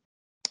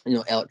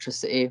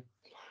 electricity,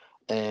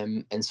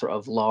 and sort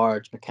of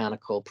large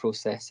mechanical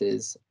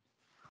processes,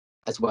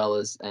 as well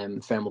as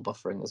thermal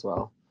buffering as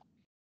well.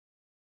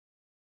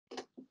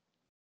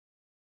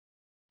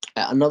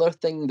 Another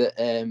thing that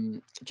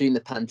during the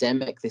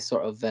pandemic they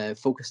sort of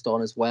focused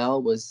on as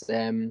well was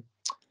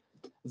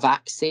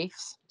vac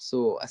safes.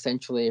 So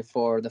essentially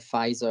for the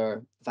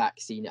Pfizer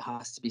vaccine, it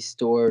has to be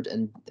stored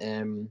in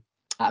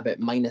at about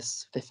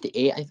minus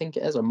 58, I think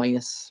it is, or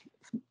minus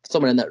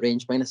somewhere in that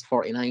range, minus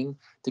 49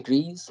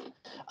 degrees.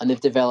 And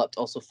they've developed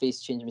also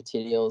phase change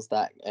materials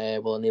that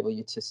will enable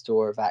you to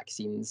store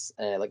vaccines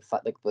like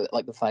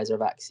the Pfizer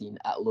vaccine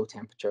at low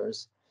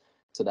temperatures,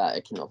 so that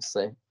it can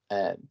obviously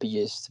be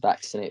used to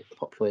vaccinate the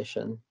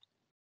population.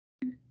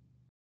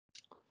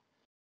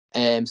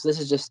 So this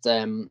is just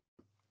a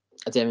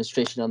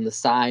demonstration on the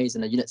size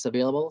and the units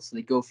available. So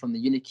they go from the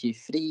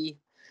UniQ3.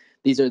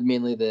 These are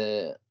mainly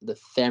the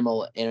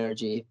thermal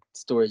energy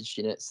storage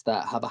units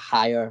that have a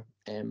higher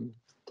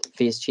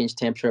phase change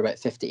temperature, about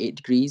 58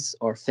 degrees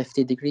or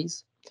 50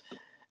 degrees.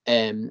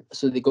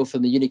 So they go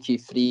from the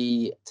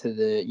UniQ3 to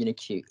the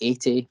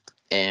UniQ80.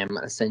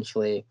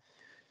 Essentially,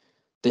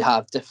 they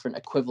have different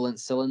equivalent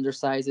cylinder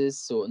sizes.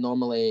 So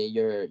normally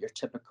your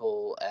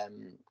typical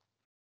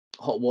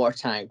hot water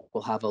tank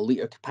will have a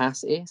litre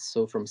capacity,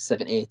 so from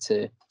 70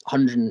 to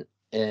 100,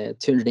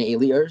 280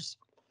 litres.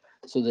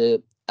 So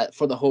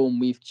for the home,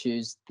 we've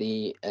chosen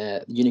the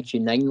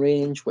UniQ9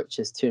 range, which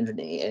is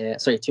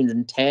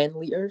 210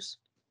 litres.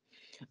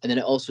 And then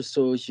it also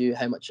shows you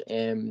how much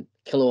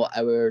kilowatt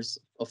hours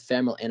of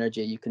thermal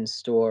energy you can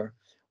store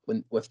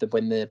when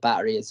the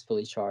battery is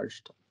fully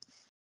charged.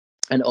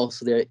 And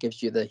also there it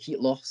gives you the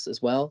heat loss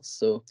as well.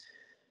 So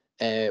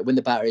when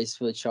the battery is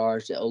fully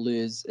charged, it'll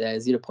lose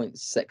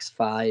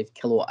 0.65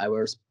 kilowatt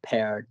hours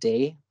per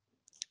day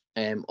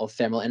of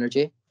thermal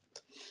energy.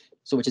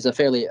 So which is a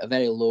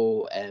very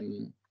low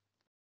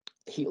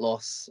heat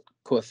loss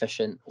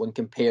coefficient when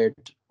compared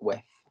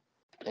with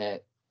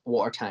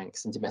water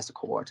tanks and domestic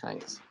hot water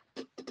tanks.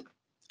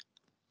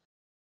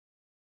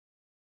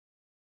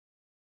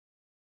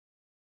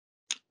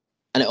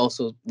 And it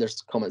also,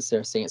 there's comments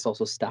there saying it's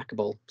also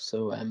stackable,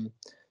 so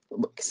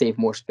save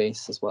more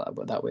space as well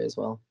that way as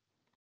well.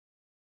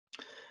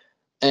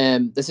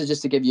 This is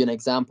just to give you an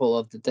example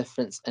of the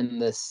difference in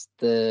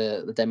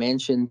the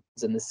dimensions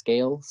and the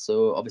scale.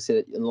 So obviously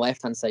on the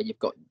left hand side you've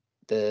got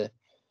the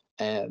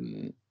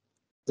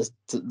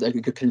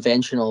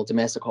conventional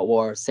domestic hot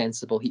water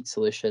sensible heat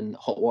solution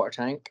hot water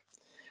tank.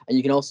 And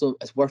you can also,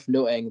 it's worth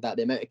noting that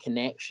the amount of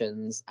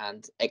connections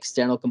and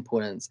external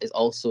components is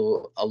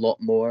also a lot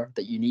more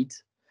that you need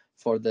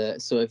for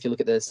so if you look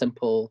at the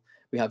simple,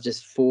 we have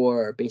just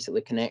 4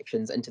 basically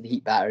connections into the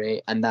heat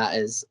battery, and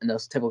there's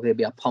typically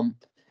be a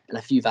pump and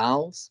a few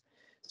valves.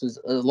 So there's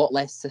a lot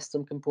less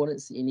system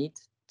components that you need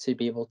to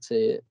be able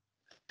to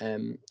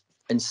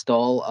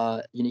install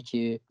a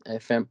UniQ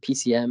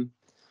PCM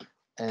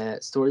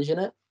storage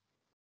unit.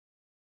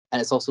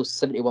 And it's also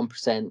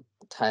 71%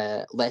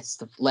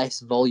 less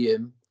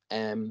volume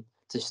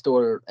to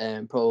store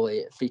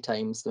probably 3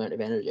 times the amount of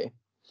energy.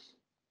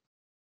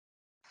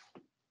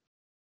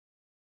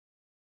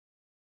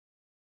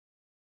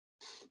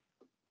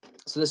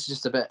 So this is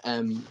just a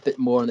bit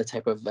more on the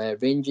type of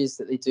ranges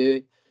that they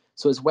do.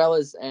 So as well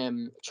as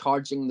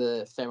charging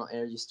the thermal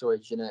energy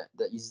storage unit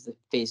that uses the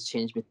phase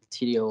change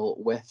material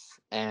with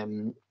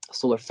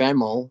solar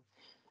thermal,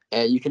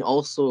 you can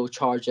also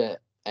charge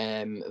it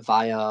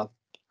via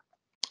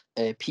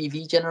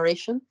PV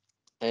generation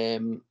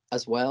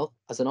as well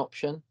as an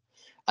option.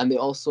 And they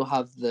also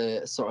have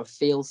the sort of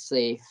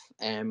fail-safe,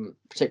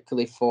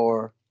 particularly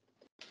for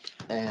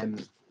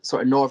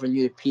sort of Northern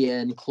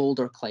European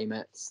colder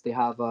climates. They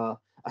have a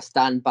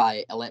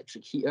standby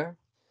electric heater,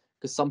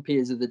 because some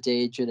periods of the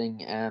day during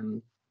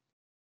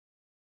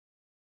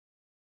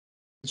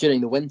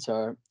the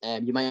winter,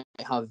 you might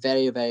have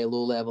very, very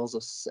low levels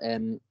of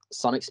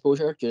sun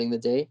exposure during the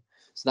day.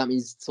 So that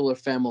means solar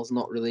thermal is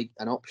not really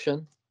an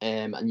option.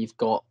 And you've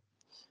got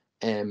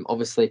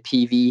obviously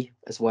PV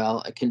as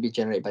well. It can be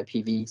generated by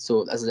PV.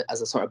 So as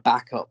a sort of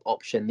backup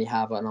option, they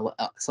have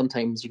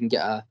sometimes you can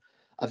get a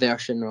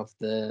version of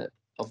the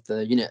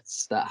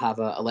units that have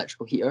an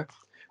electrical heater,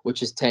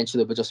 which is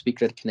potentially will just be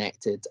grid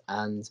connected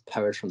and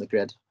powered from the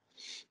grid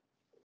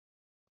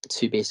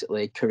to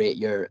basically create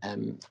your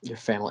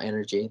thermal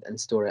energy and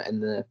store it in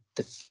the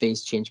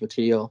phase change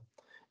material.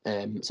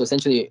 So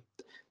essentially,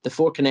 the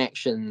 4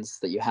 connections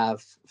that you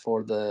have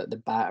for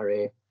the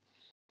battery,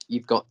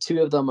 you've got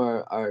 2 of them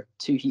are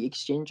 2 heat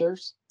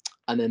exchangers,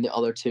 and then the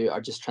other 2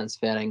 are just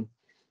transferring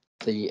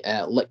the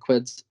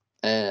liquids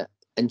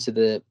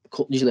into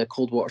usually a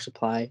cold water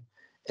supply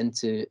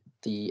into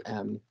the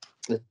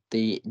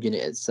the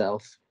unit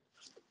itself.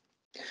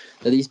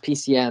 Now, these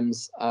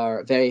PCMs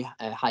are very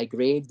high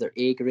grade, they're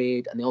A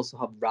grade, and they also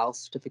have RAL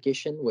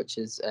certification, which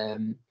is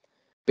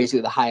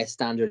basically the highest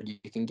standard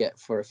you can get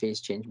for a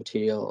phase change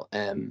material.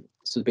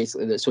 So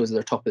basically, that shows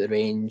they're top of the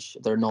range,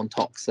 they're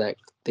non-toxic,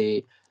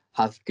 they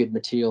have good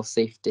material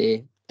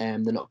safety, they're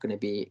not going to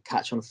be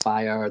catch on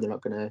fire, they're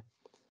not going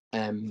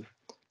to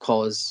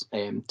cause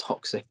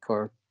toxic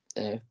or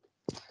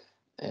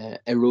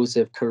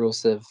erosive,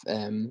 corrosive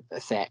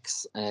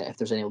effects if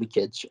there's any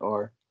leakage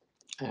or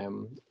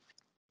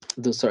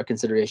those sort of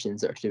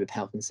considerations that are to do with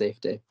health and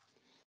safety.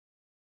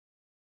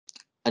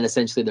 And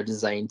essentially, they're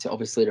designed to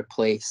obviously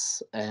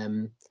replace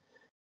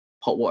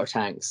hot water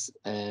tanks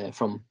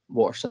from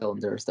water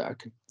cylinders that are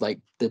like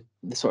the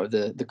sort of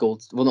the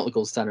gold, well, not the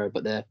gold standard,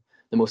 but the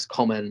most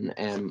common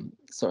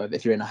sort of,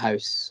 if you're in a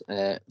house,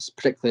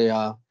 particularly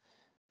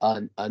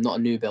not a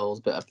new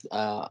build, but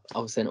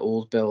obviously an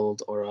old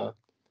build or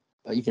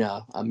even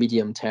a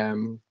medium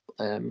term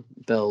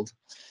build,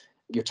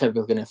 you're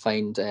typically going to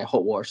find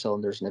hot water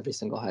cylinders in every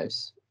single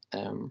house.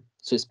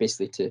 So it's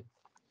basically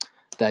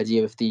the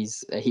idea with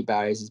these heat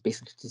barriers is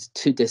basically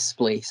to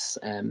displace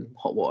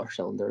hot water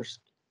cylinders.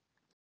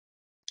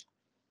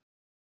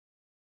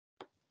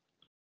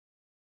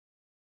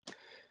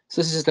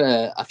 So this is just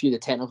a few of the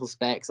technical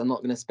specs. I'm not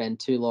going to spend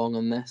too long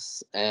on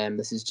this.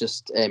 This is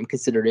just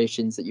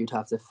considerations that you'd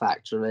have to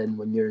factor in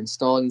when you're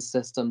installing the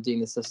system,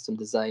 doing the system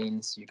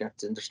design. So you're going to have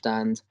to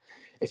understand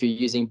if you're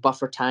using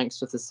buffer tanks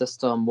with the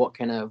system, what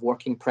kind of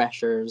working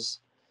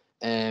pressures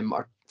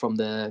are from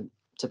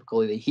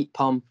typically the heat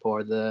pump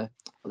or the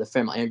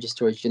thermal energy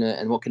storage unit,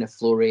 and what kind of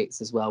flow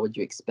rates as well would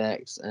you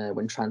expect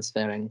when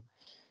transferring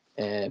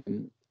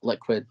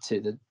liquid to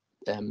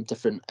the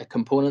different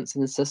components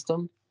in the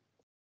system.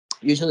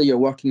 Usually your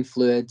working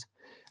fluid,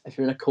 if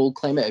you're in a cold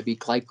climate, it'd be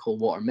glycol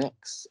water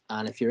mix,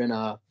 and if you're in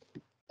a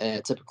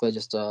typically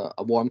just a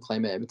warm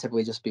climate, it would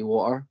typically just be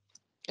water.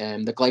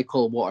 The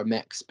glycol water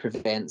mix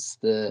prevents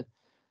the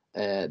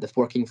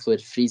working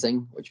fluid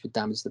freezing, which would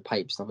damage the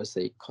pipes and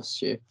obviously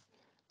cost you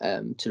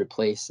to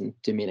replace and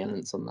do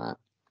maintenance on that.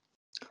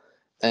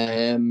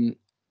 And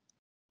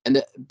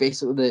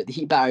basically the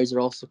heat barriers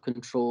are also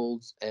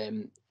controlled,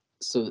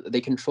 so they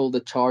control the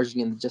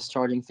charging and the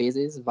discharging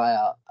phases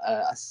via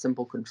a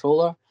simple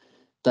controller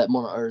that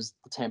monitors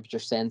the temperature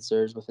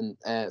sensors within.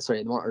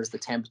 Monitors the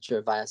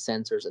temperature via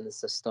sensors in the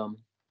system,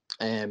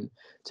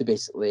 to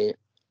basically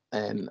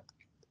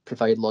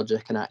provide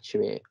logic and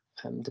actuate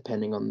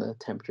depending on the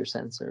temperature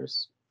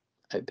sensors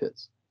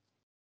outputs.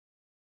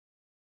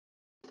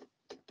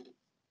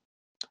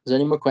 Is there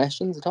any more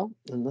questions at all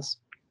in this?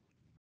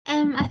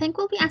 I think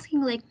we'll be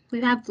asking, like, we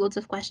have loads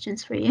of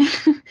questions for you.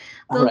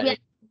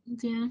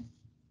 Yeah.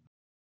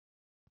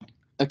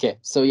 Okay,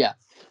 so yeah,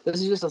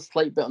 this is just a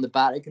slight bit on the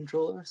battery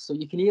controller. So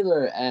you can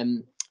either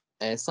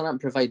Sunamp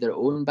provide their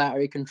own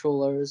battery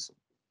controllers.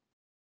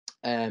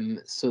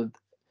 So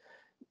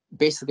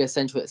basically,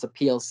 essentially, it's a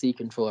PLC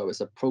controller.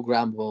 It's a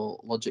programmable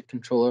logic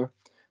controller.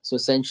 So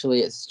essentially,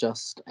 it's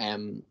just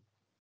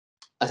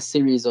a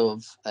series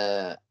of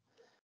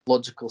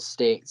logical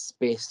states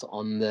based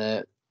on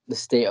the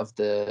state of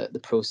the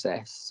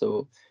process.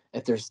 So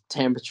if there's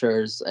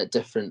temperatures at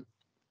different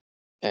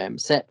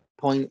set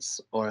points,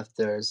 or if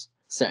there's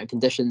certain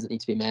conditions that need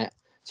to be met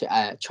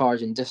to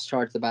charge and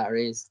discharge the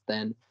batteries,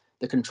 then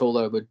the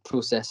controller would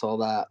process all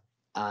that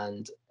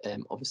and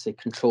obviously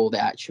control the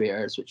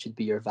actuators, which would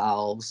be your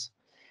valves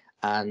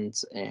and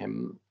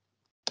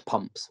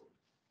pumps.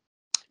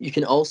 You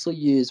can also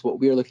use what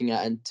we're looking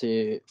at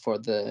for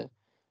the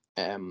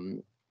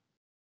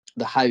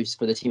house,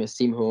 for the team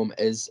Esteem home,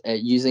 is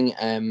using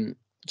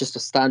just a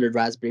standard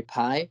Raspberry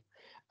Pi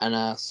and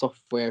a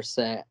software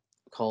set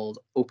called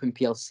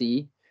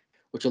OpenPLC,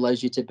 which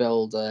allows you to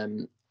build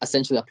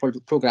essentially a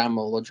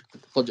programmable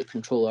logic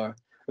controller,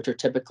 which are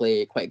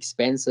typically quite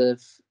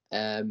expensive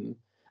and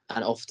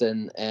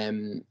often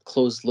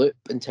closed loop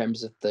in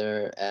terms of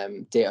their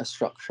data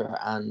structure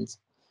and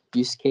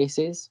use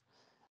cases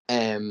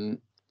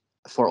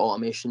for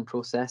automation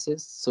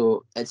processes.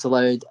 So it's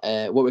allowed,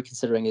 what we're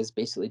considering is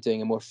basically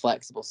doing a more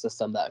flexible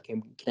system that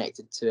can be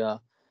connected to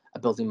a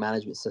building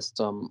management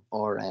system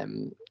or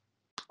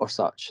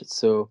such.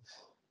 So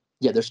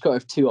yeah, there's kind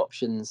of two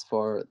options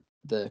for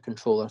the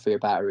controller for your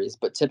batteries,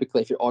 but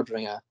typically if you're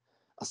ordering a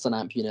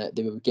Sunamp unit,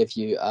 they would give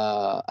you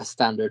a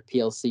standard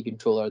PLC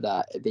controller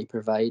that they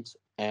provide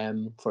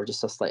for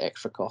just a slight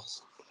extra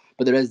cost.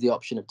 But there is the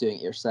option of doing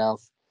it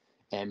yourself,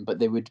 but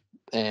they would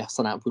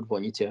Sunamp would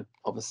want you to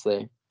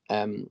obviously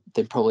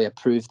they'd probably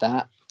approve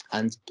that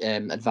and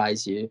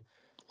advise you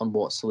on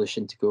what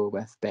solution to go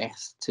with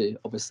best to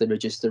obviously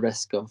reduce the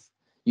risk of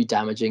you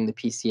damaging the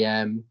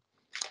PCM,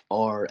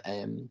 or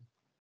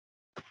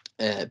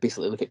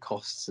basically look at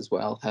costs as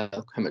well, how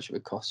much it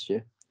would cost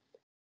you.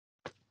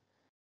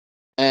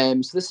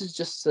 So this is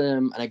just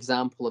an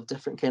example of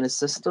different kind of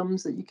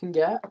systems that you can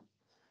get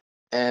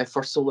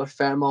for solar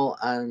thermal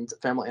and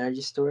thermal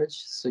energy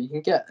storage. So you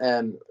can get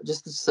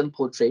just a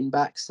simple drain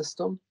back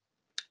system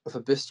with a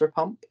booster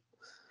pump,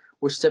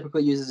 which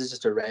typically uses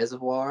just a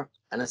reservoir,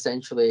 and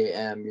essentially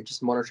you're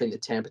just monitoring the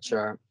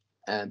temperature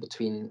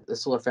between the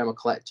solar thermal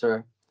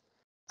collector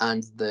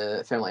and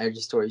the thermal energy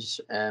storage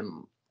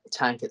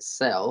tank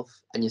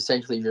itself, and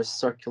essentially you're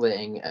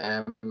circulating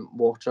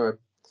water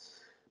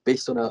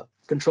based on a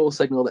control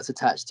signal that's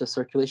attached to a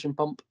circulation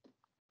pump.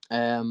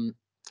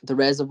 The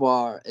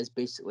reservoir is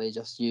basically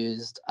just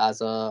used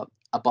as a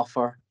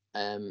buffer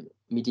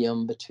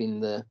medium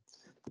between the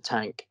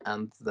tank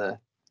and the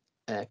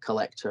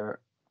collector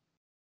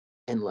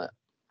inlet.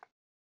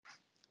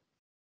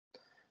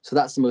 So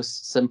that's the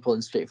most simple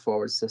and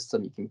straightforward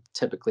system you can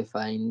typically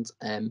find.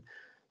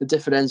 The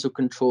differential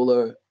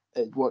controller,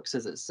 it works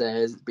as it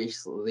says,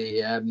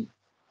 basically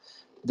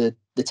the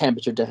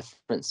temperature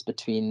difference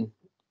between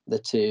the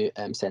two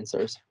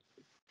sensors.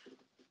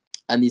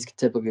 And these can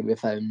typically be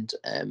found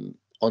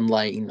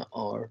online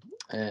or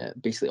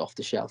basically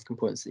off-the-shelf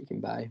components that you can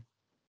buy.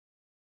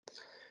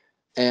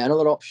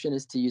 Another option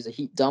is to use a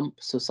heat dump.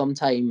 So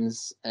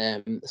sometimes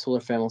solar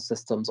thermal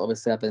systems,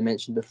 obviously, as I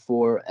mentioned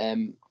before,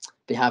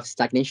 they have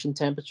stagnation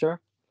temperature,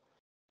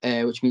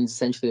 which means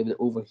essentially they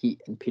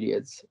overheat in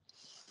periods.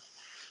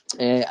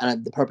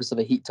 And the purpose of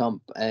a heat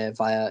dump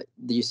via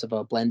the use of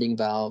a blending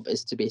valve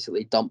is to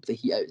basically dump the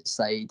heat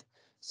outside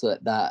so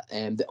that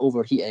the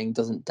overheating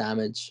doesn't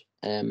damage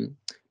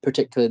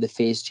particularly the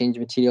phase change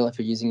material if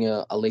you're using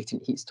a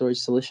latent heat storage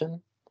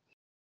solution.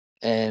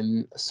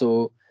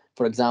 So,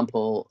 for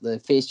example, the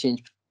phase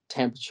change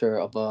temperature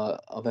of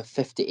a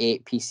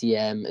 58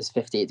 PCM is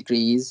 58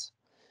 degrees,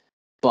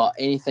 but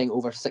anything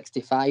over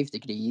 65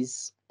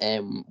 degrees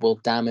will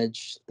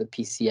damage the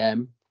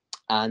PCM,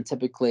 and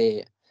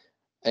typically,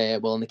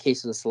 well, in the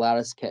case of the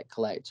Solaris kit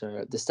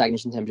collector, the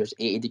stagnation temperature is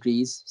 80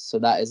 degrees, so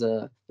there's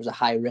a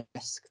high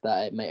risk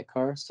that it might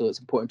occur. So it's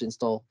important to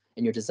install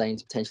in your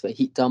designs potentially a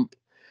heat dump,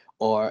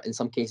 or in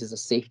some cases a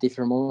safety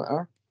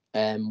thermometer,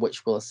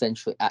 which will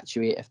essentially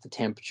actuate if the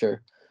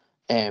temperature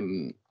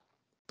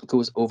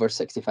goes over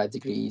 65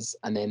 degrees,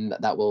 and then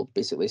that will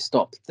basically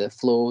stop the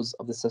flows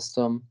of the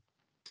system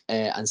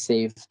and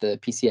save the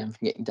PCM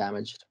from getting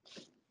damaged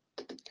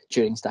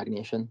during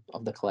stagnation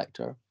of the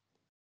collector.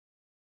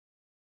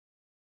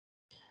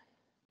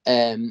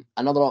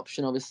 Another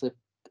option, obviously,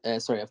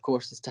 of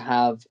course, is to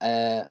have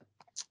a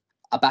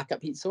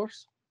backup heat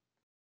source.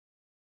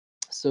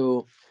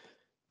 So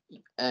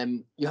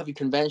you have your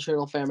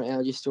conventional thermal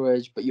energy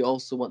storage, but you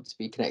also want to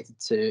be connected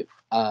to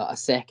a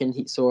second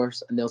heat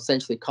source, and they'll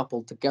essentially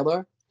couple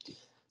together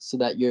so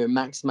that you're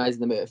maximizing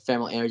the amount of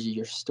thermal energy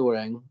you're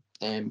storing.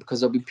 Because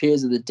there'll be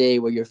periods of the day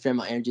where your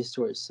thermal energy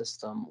storage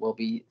system will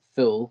be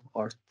full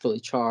or fully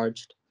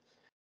charged,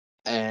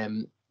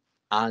 and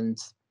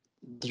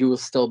you will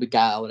still be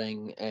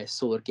gathering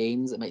solar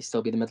gains. It might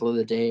still be the middle of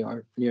the day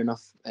or near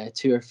enough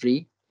 2 or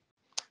 3.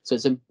 So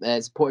it's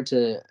important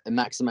to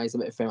maximize the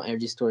amount of thermal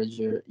energy storage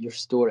you're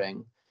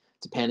storing,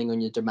 depending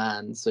on your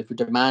demand. So if your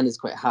demand is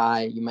quite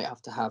high, you might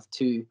have to have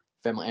 2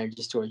 thermal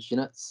energy storage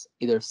units,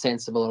 either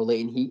sensible or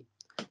latent heat,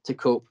 to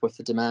cope with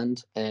the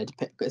demand.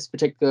 It's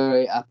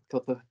particularly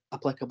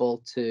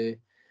applicable to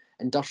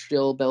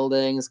industrial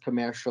buildings,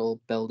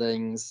 commercial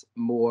buildings,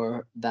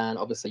 more than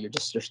obviously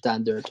your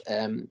standard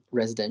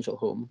residential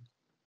home.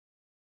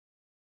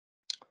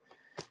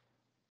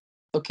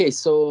 Okay,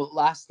 so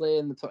lastly,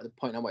 and the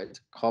point I wanted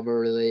to cover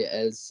really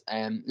is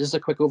just a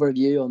quick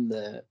overview on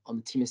the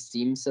Team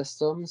Esteem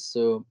system.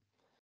 So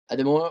at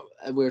the moment,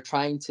 we're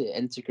trying to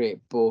integrate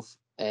both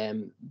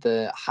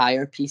the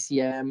higher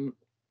PCM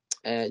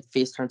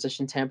phase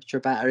transition temperature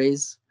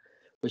batteries,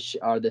 which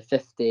are the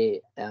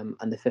 50 and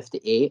the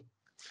 58.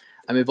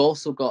 And we've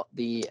also got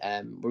the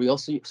we're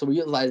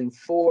utilizing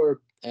 4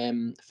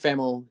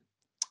 thermal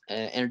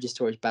energy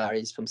storage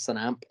batteries from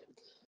Sunamp.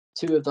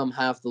 2 of them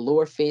have the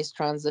lower phase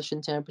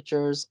transition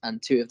temperatures,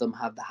 and 2 of them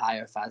have the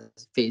higher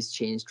phase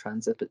change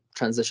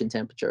transition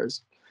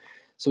temperatures.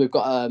 So we've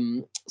got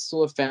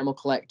solar thermal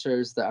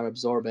collectors that are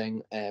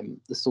absorbing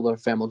the solar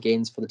thermal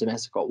gains for the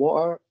domestic hot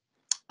water,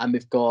 and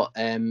we've got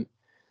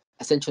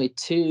essentially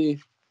 2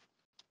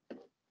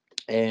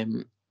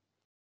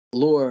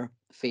 lower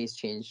phase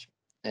change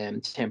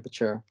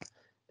temperature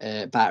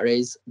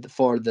batteries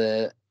for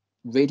the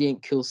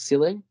radiant cool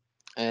ceiling.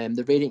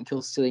 The radiant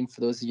cool ceiling,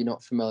 for those of you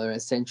not familiar,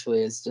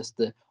 essentially is just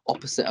the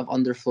opposite of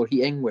underfloor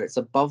heating, where it's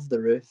above the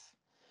roof,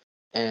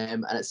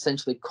 and it's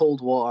essentially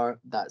cold water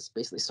that's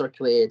basically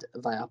circulated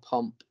via a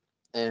pump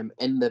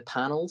in the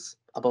panels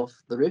above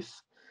the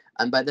roof,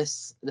 and by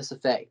this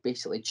effect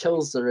basically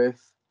chills the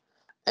roof,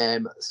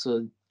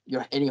 so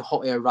any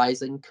hot air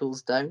rising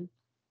cools down,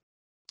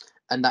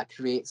 and that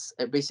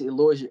it basically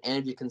lowers your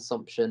energy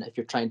consumption if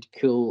you're trying to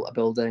cool a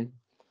building.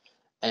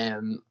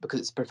 Because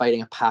it's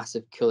providing a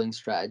passive cooling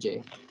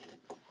strategy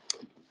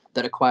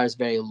that requires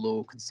very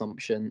low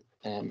consumption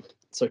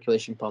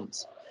circulation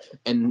pumps,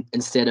 and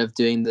instead of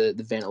doing the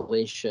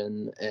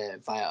ventilation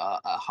via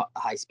a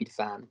high-speed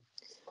fan.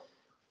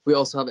 We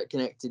also have it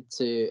connected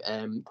to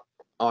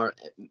our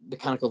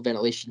mechanical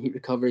ventilation heat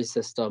recovery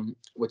system,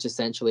 which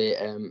essentially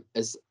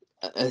is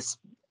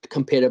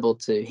comparable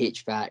to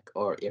HVAC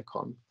or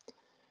aircon.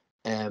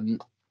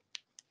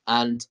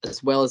 And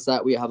as well as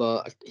that, we have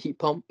a heat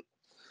pump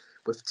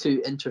with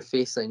two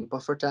interfacing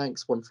buffer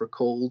tanks, one for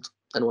cold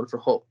and one for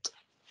hot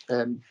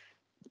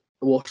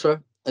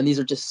water. And these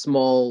are just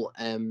small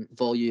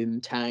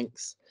volume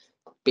tanks,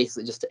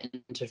 basically just to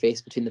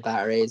interface between the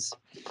batteries,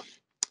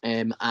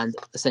 and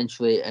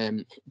essentially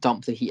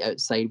dump the heat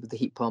outside with the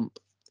heat pump,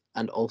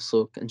 and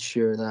also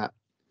ensure that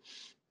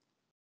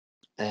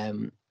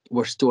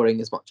we're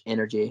storing as much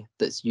energy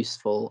that's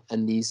useful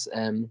in these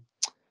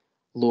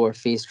lower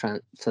phase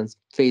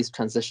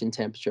transition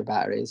temperature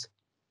batteries.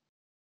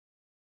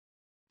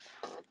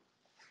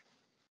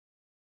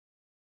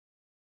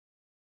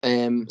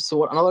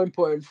 So another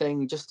important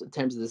thing, just in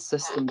terms of the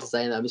system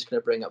design, that I'm just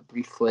going to bring up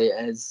briefly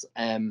is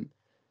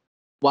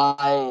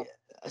why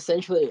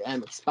essentially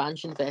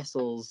expansion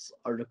vessels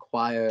are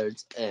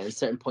required at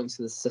certain points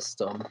of the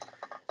system.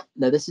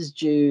 Now, this is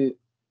due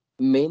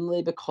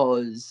mainly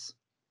because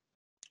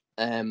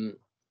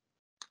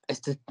it's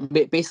to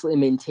basically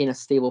maintain a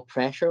stable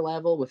pressure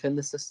level within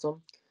the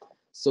system.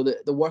 So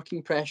the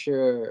working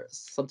pressure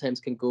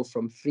sometimes can go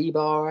from 3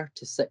 bar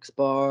to 6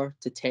 bar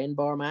to 10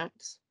 bar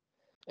max.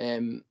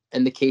 In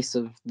the case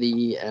of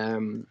the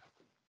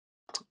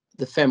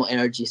thermal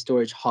energy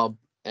storage hub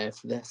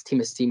for the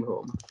Esteem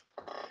home.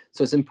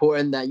 So it's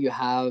important that you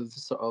have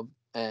sort of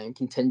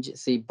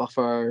contingency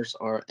buffers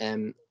or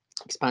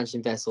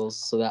expansion vessels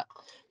so that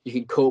you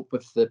can cope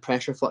with the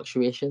pressure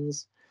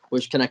fluctuations,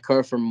 which can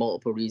occur for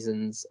multiple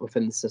reasons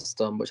within the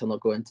system, which I'll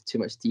not go into too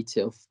much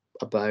detail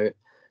about,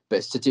 but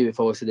it's to do with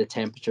obviously the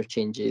temperature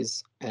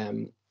changes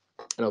and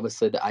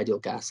obviously the ideal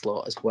gas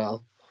law as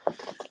well.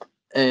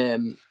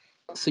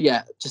 So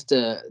yeah, just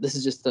this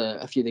is just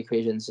a few of the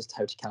equations, just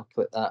how to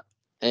calculate that.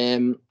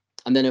 And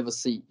then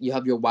obviously you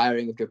have your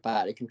wiring of your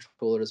battery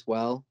controller as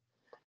well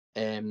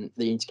that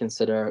you need to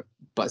consider,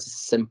 but it's a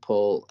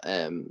simple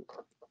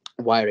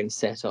wiring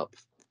setup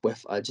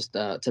with just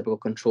a typical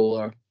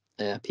controller,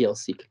 a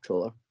PLC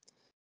controller.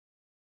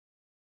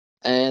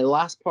 The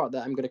last part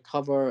that I'm going to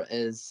cover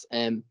is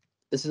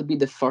this will be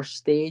the first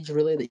stage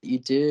really that you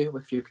do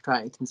if you're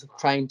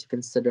trying to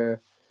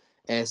consider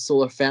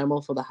solar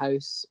thermal for the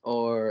house,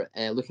 or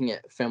looking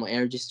at thermal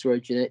energy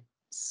storage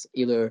units,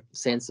 either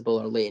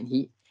sensible or latent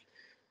heat.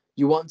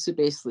 You want to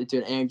basically do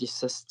an energy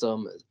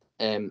system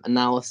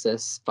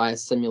analysis via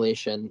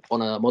simulation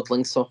on a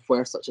modeling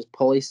software such as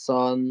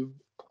Polysun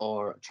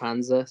or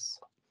Transys.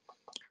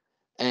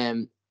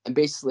 And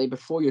basically,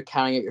 before you're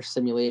carrying out your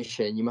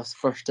simulation, you must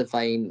first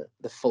define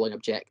the following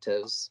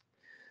objectives.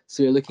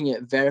 So you're looking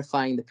at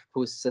verifying the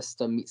proposed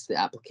system meets the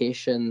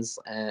application's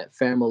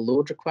thermal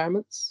load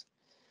requirements,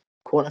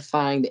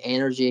 quantifying the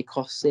energy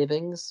cost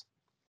savings,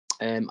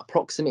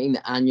 approximating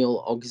the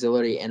annual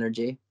auxiliary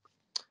energy,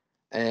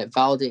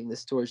 validating the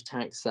storage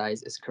tank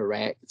size is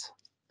correct.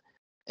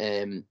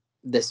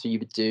 This you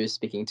would do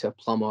speaking to a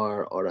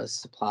plumber or a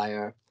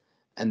supplier,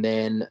 and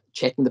then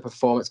checking the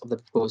performance of the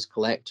proposed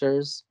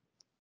collectors,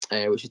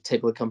 which would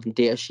typically come from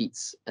data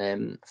sheets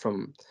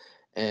from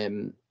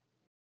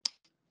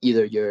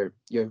either your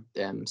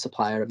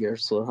supplier of your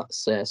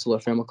solar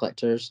thermal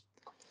collectors,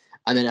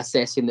 and then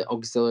assessing the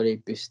auxiliary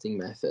boosting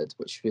method,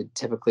 which would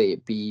typically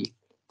be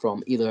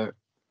from either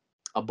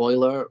a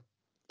boiler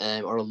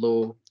or a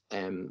low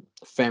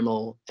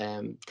thermal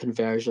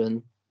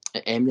conversion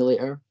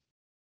emulator.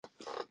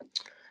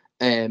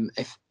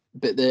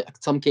 But in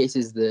some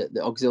cases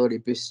the auxiliary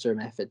booster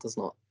method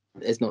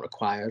is not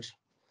required.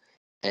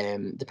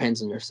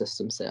 Depends on your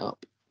system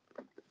setup.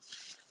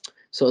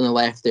 So on the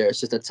left there, it's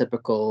just a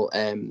typical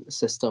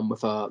system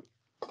with a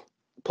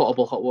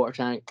potable hot water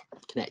tank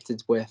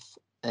connected with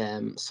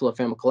solar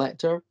thermal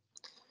collector,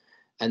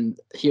 and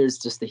here's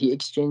just the heat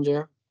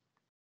exchanger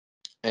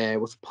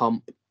with a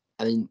pump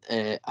and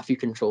a few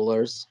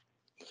controllers,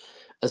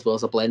 as well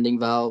as a blending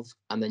valve,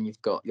 and then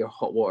you've got your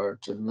hot water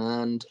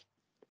demand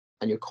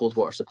and your cold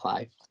water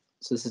supply.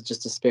 So this is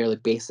just a fairly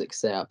basic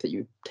setup that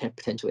you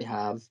potentially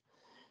have,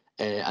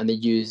 and they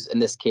use, in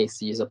this case,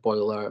 they use a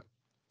boiler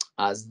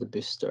as the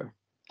booster,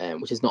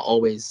 which is not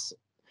always.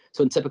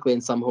 So typically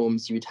in some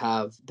homes you would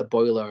have the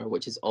boiler,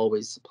 which is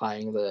always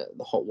supplying the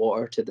hot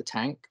water to the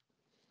tank.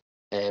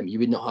 You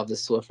would not have the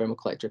solar thermal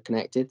collector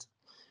connected,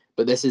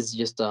 but this is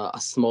just a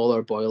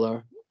smaller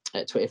boiler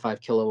at 25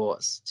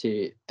 kilowatts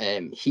to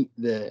heat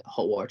the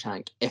hot water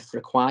tank if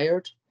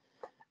required.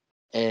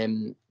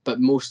 But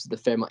most of the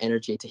thermal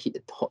energy to heat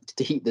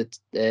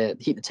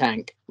the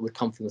tank would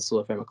come from the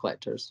solar thermal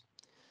collectors.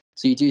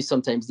 So you do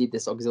sometimes need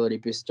this auxiliary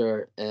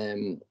booster,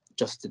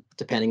 just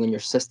depending on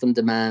your system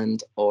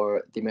demand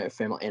or the amount of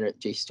thermal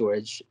energy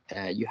storage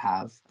you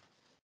have,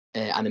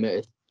 and the amount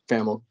of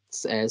thermal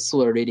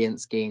solar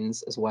radiance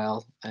gains as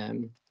well,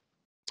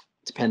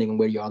 depending on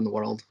where you are in the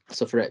world.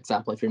 So for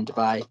example, if you're in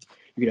Dubai,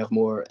 you could have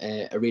more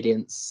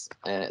irradiance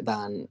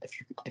than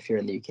if you're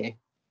in the UK.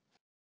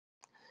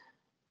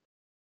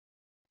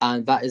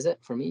 And that is it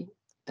for me.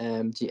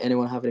 Do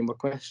anyone have any more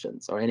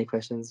questions or any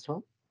questions at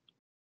all?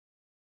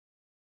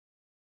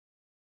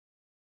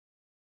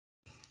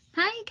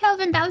 Hi,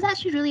 Kelvin. That was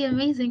actually really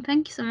amazing.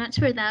 Thank you so much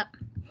for that.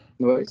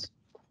 No worries.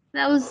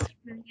 That was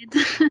really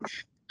good.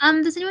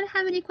 Does anyone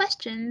have any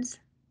questions?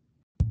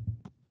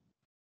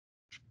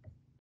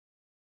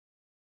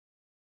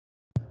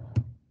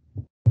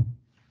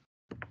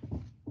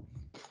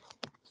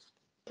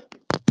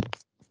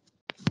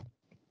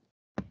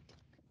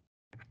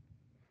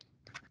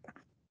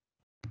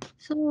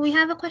 So we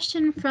have a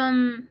question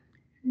from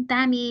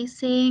Dami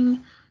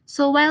saying,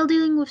 so while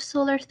dealing with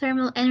solar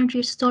thermal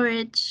energy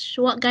storage,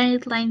 what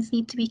guidelines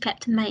need to be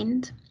kept in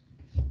mind?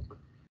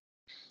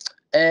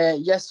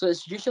 Yes, so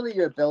it's usually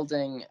your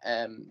building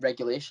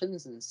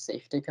regulations and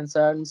safety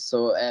concerns.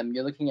 So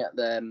you're looking at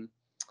the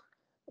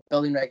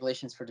building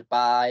regulations for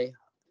Dubai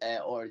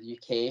or the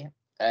UK.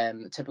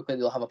 Typically,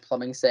 they'll have a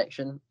plumbing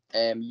section.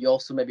 You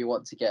also maybe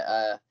want to get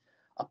a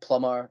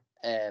plumber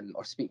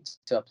or speak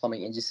to a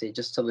plumbing agency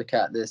just to look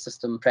at the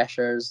system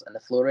pressures and the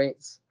flow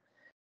rates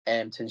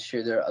to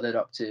ensure they're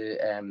up to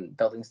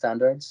building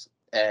standards.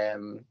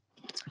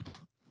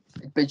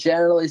 But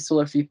generally, so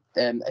if you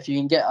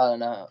can get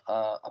an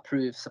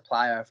approved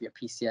supplier for your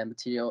PCM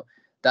material,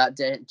 that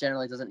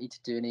generally doesn't need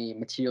to do any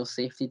material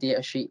safety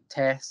data sheet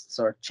tests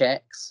or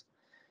checks,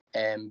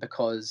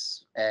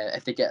 because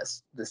if they get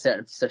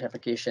the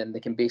certification, they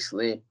can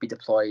basically be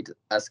deployed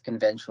as a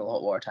conventional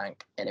hot water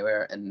tank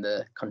anywhere in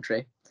the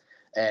country.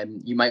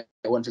 You might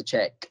want to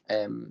check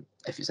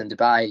if it's in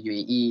Dubai,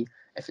 UAE,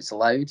 if it's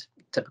allowed.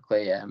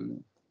 Typically,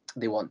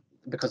 they want,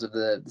 because of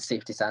the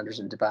safety standards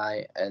in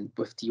Dubai and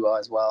with DWA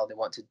as well, they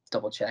want to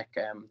double check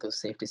those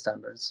safety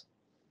standards.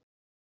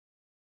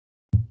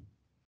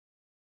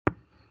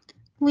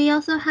 We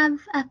also have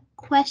a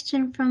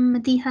question from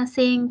Madiha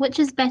saying, which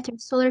is better,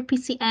 solar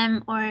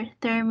PCM or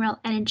thermal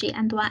energy,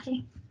 and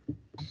why?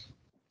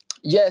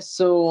 Yes,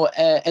 so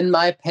in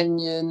my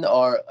opinion,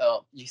 or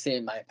you say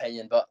in my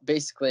opinion, but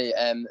basically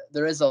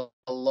there is a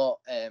lot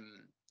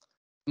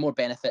more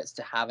benefits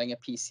to having a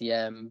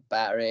PCM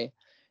battery.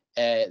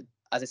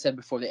 As I said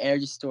before, the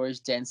energy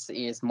storage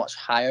density is much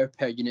higher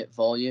per unit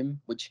volume,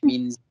 which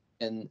means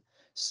you can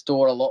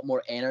store a lot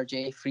more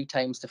energy, 3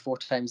 times to 4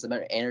 times the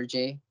amount of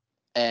energy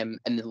in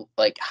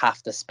like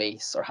half the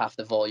space or half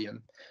the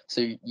volume.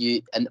 So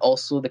and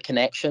also the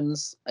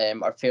connections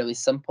are fairly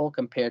simple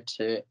compared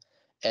to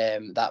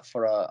that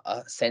for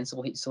a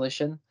sensible heat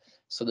solution.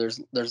 So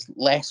there's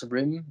less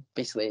room.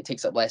 Basically, it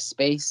takes up less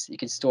space. You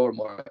can store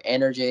more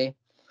energy.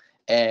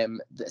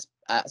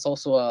 It's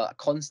also a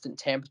constant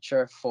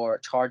temperature for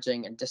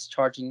charging and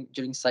discharging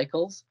during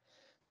cycles.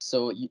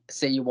 So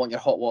say you want your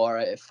hot water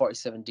at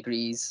 47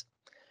 degrees.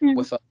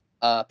 With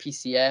a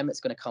PCM, it's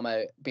going to come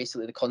out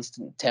basically the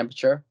constant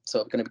temperature.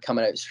 So it's going to be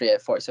coming out straight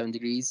at 47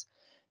 degrees.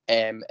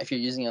 If you're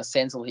using a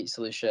sensible heat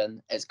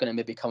solution, it's going to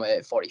maybe come out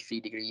at 43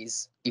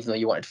 degrees, even though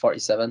you wanted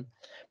 47,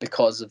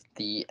 because of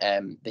the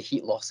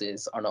heat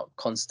losses are not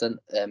constant.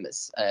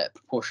 It's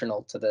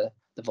proportional to the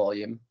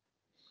volume.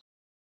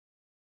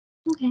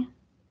 Okay.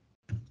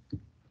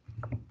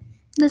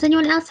 Does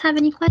anyone else have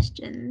any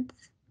questions?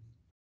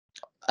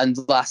 And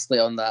lastly,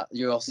 on that,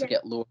 you also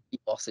get lower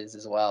heat losses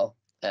as well.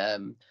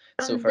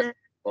 So for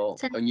example,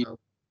 when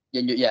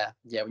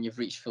you've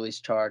reached fully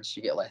charged,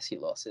 you get less heat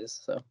losses.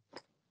 So.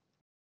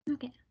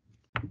 Okay.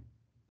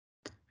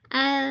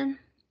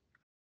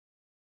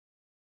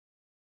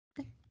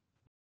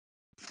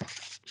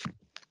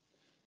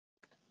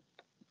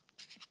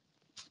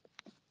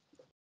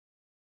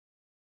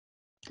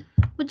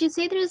 Would you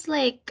say there's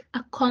like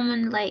a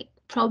common like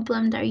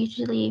problem that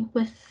usually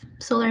with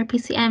solar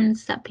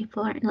PCMs that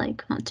people aren't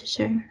like not too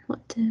sure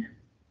what to?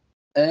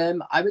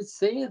 I would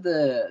say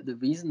the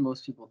reason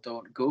most people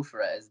don't go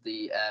for it is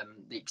the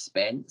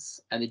expense,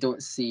 and they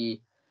don't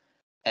see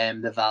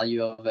the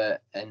value of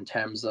it in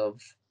terms of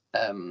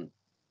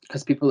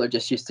because people are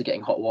just used to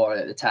getting hot water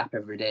at the tap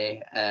every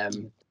day.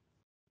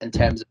 In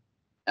terms of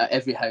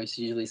every house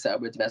usually set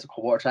up with domestic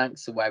hot water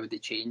tanks, so why would they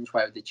change?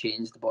 Why would they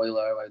change the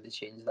boiler? Why would they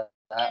change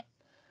that?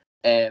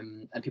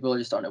 And people are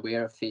just aren't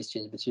aware of phase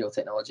change material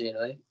technology,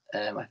 really.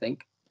 I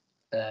think.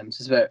 So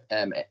it's about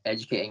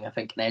educating, I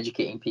think, an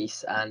educating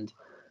piece and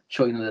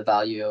showing them the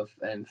value of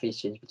phase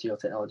change material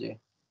technology.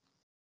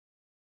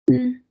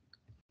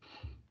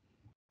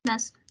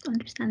 That's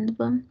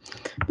understandable.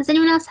 Does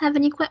anyone else have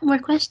any more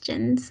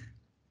questions?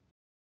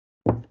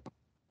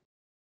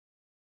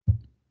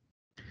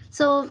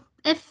 So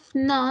if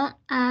not,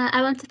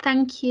 I want to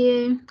thank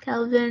you,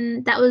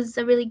 Kelvin. That was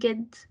a really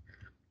good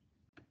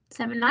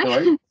seminar.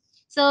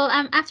 So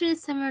after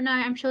this seminar,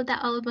 I'm sure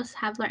that all of us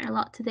have learned a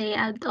lot today.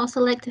 I'd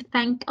also like to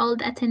thank all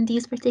the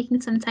attendees for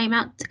taking some time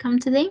out to come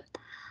today.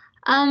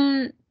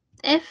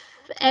 If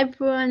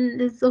everyone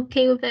is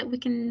okay with it, we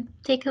can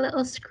take a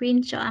little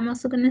screenshot. I'm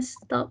also going to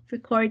stop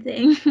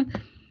recording.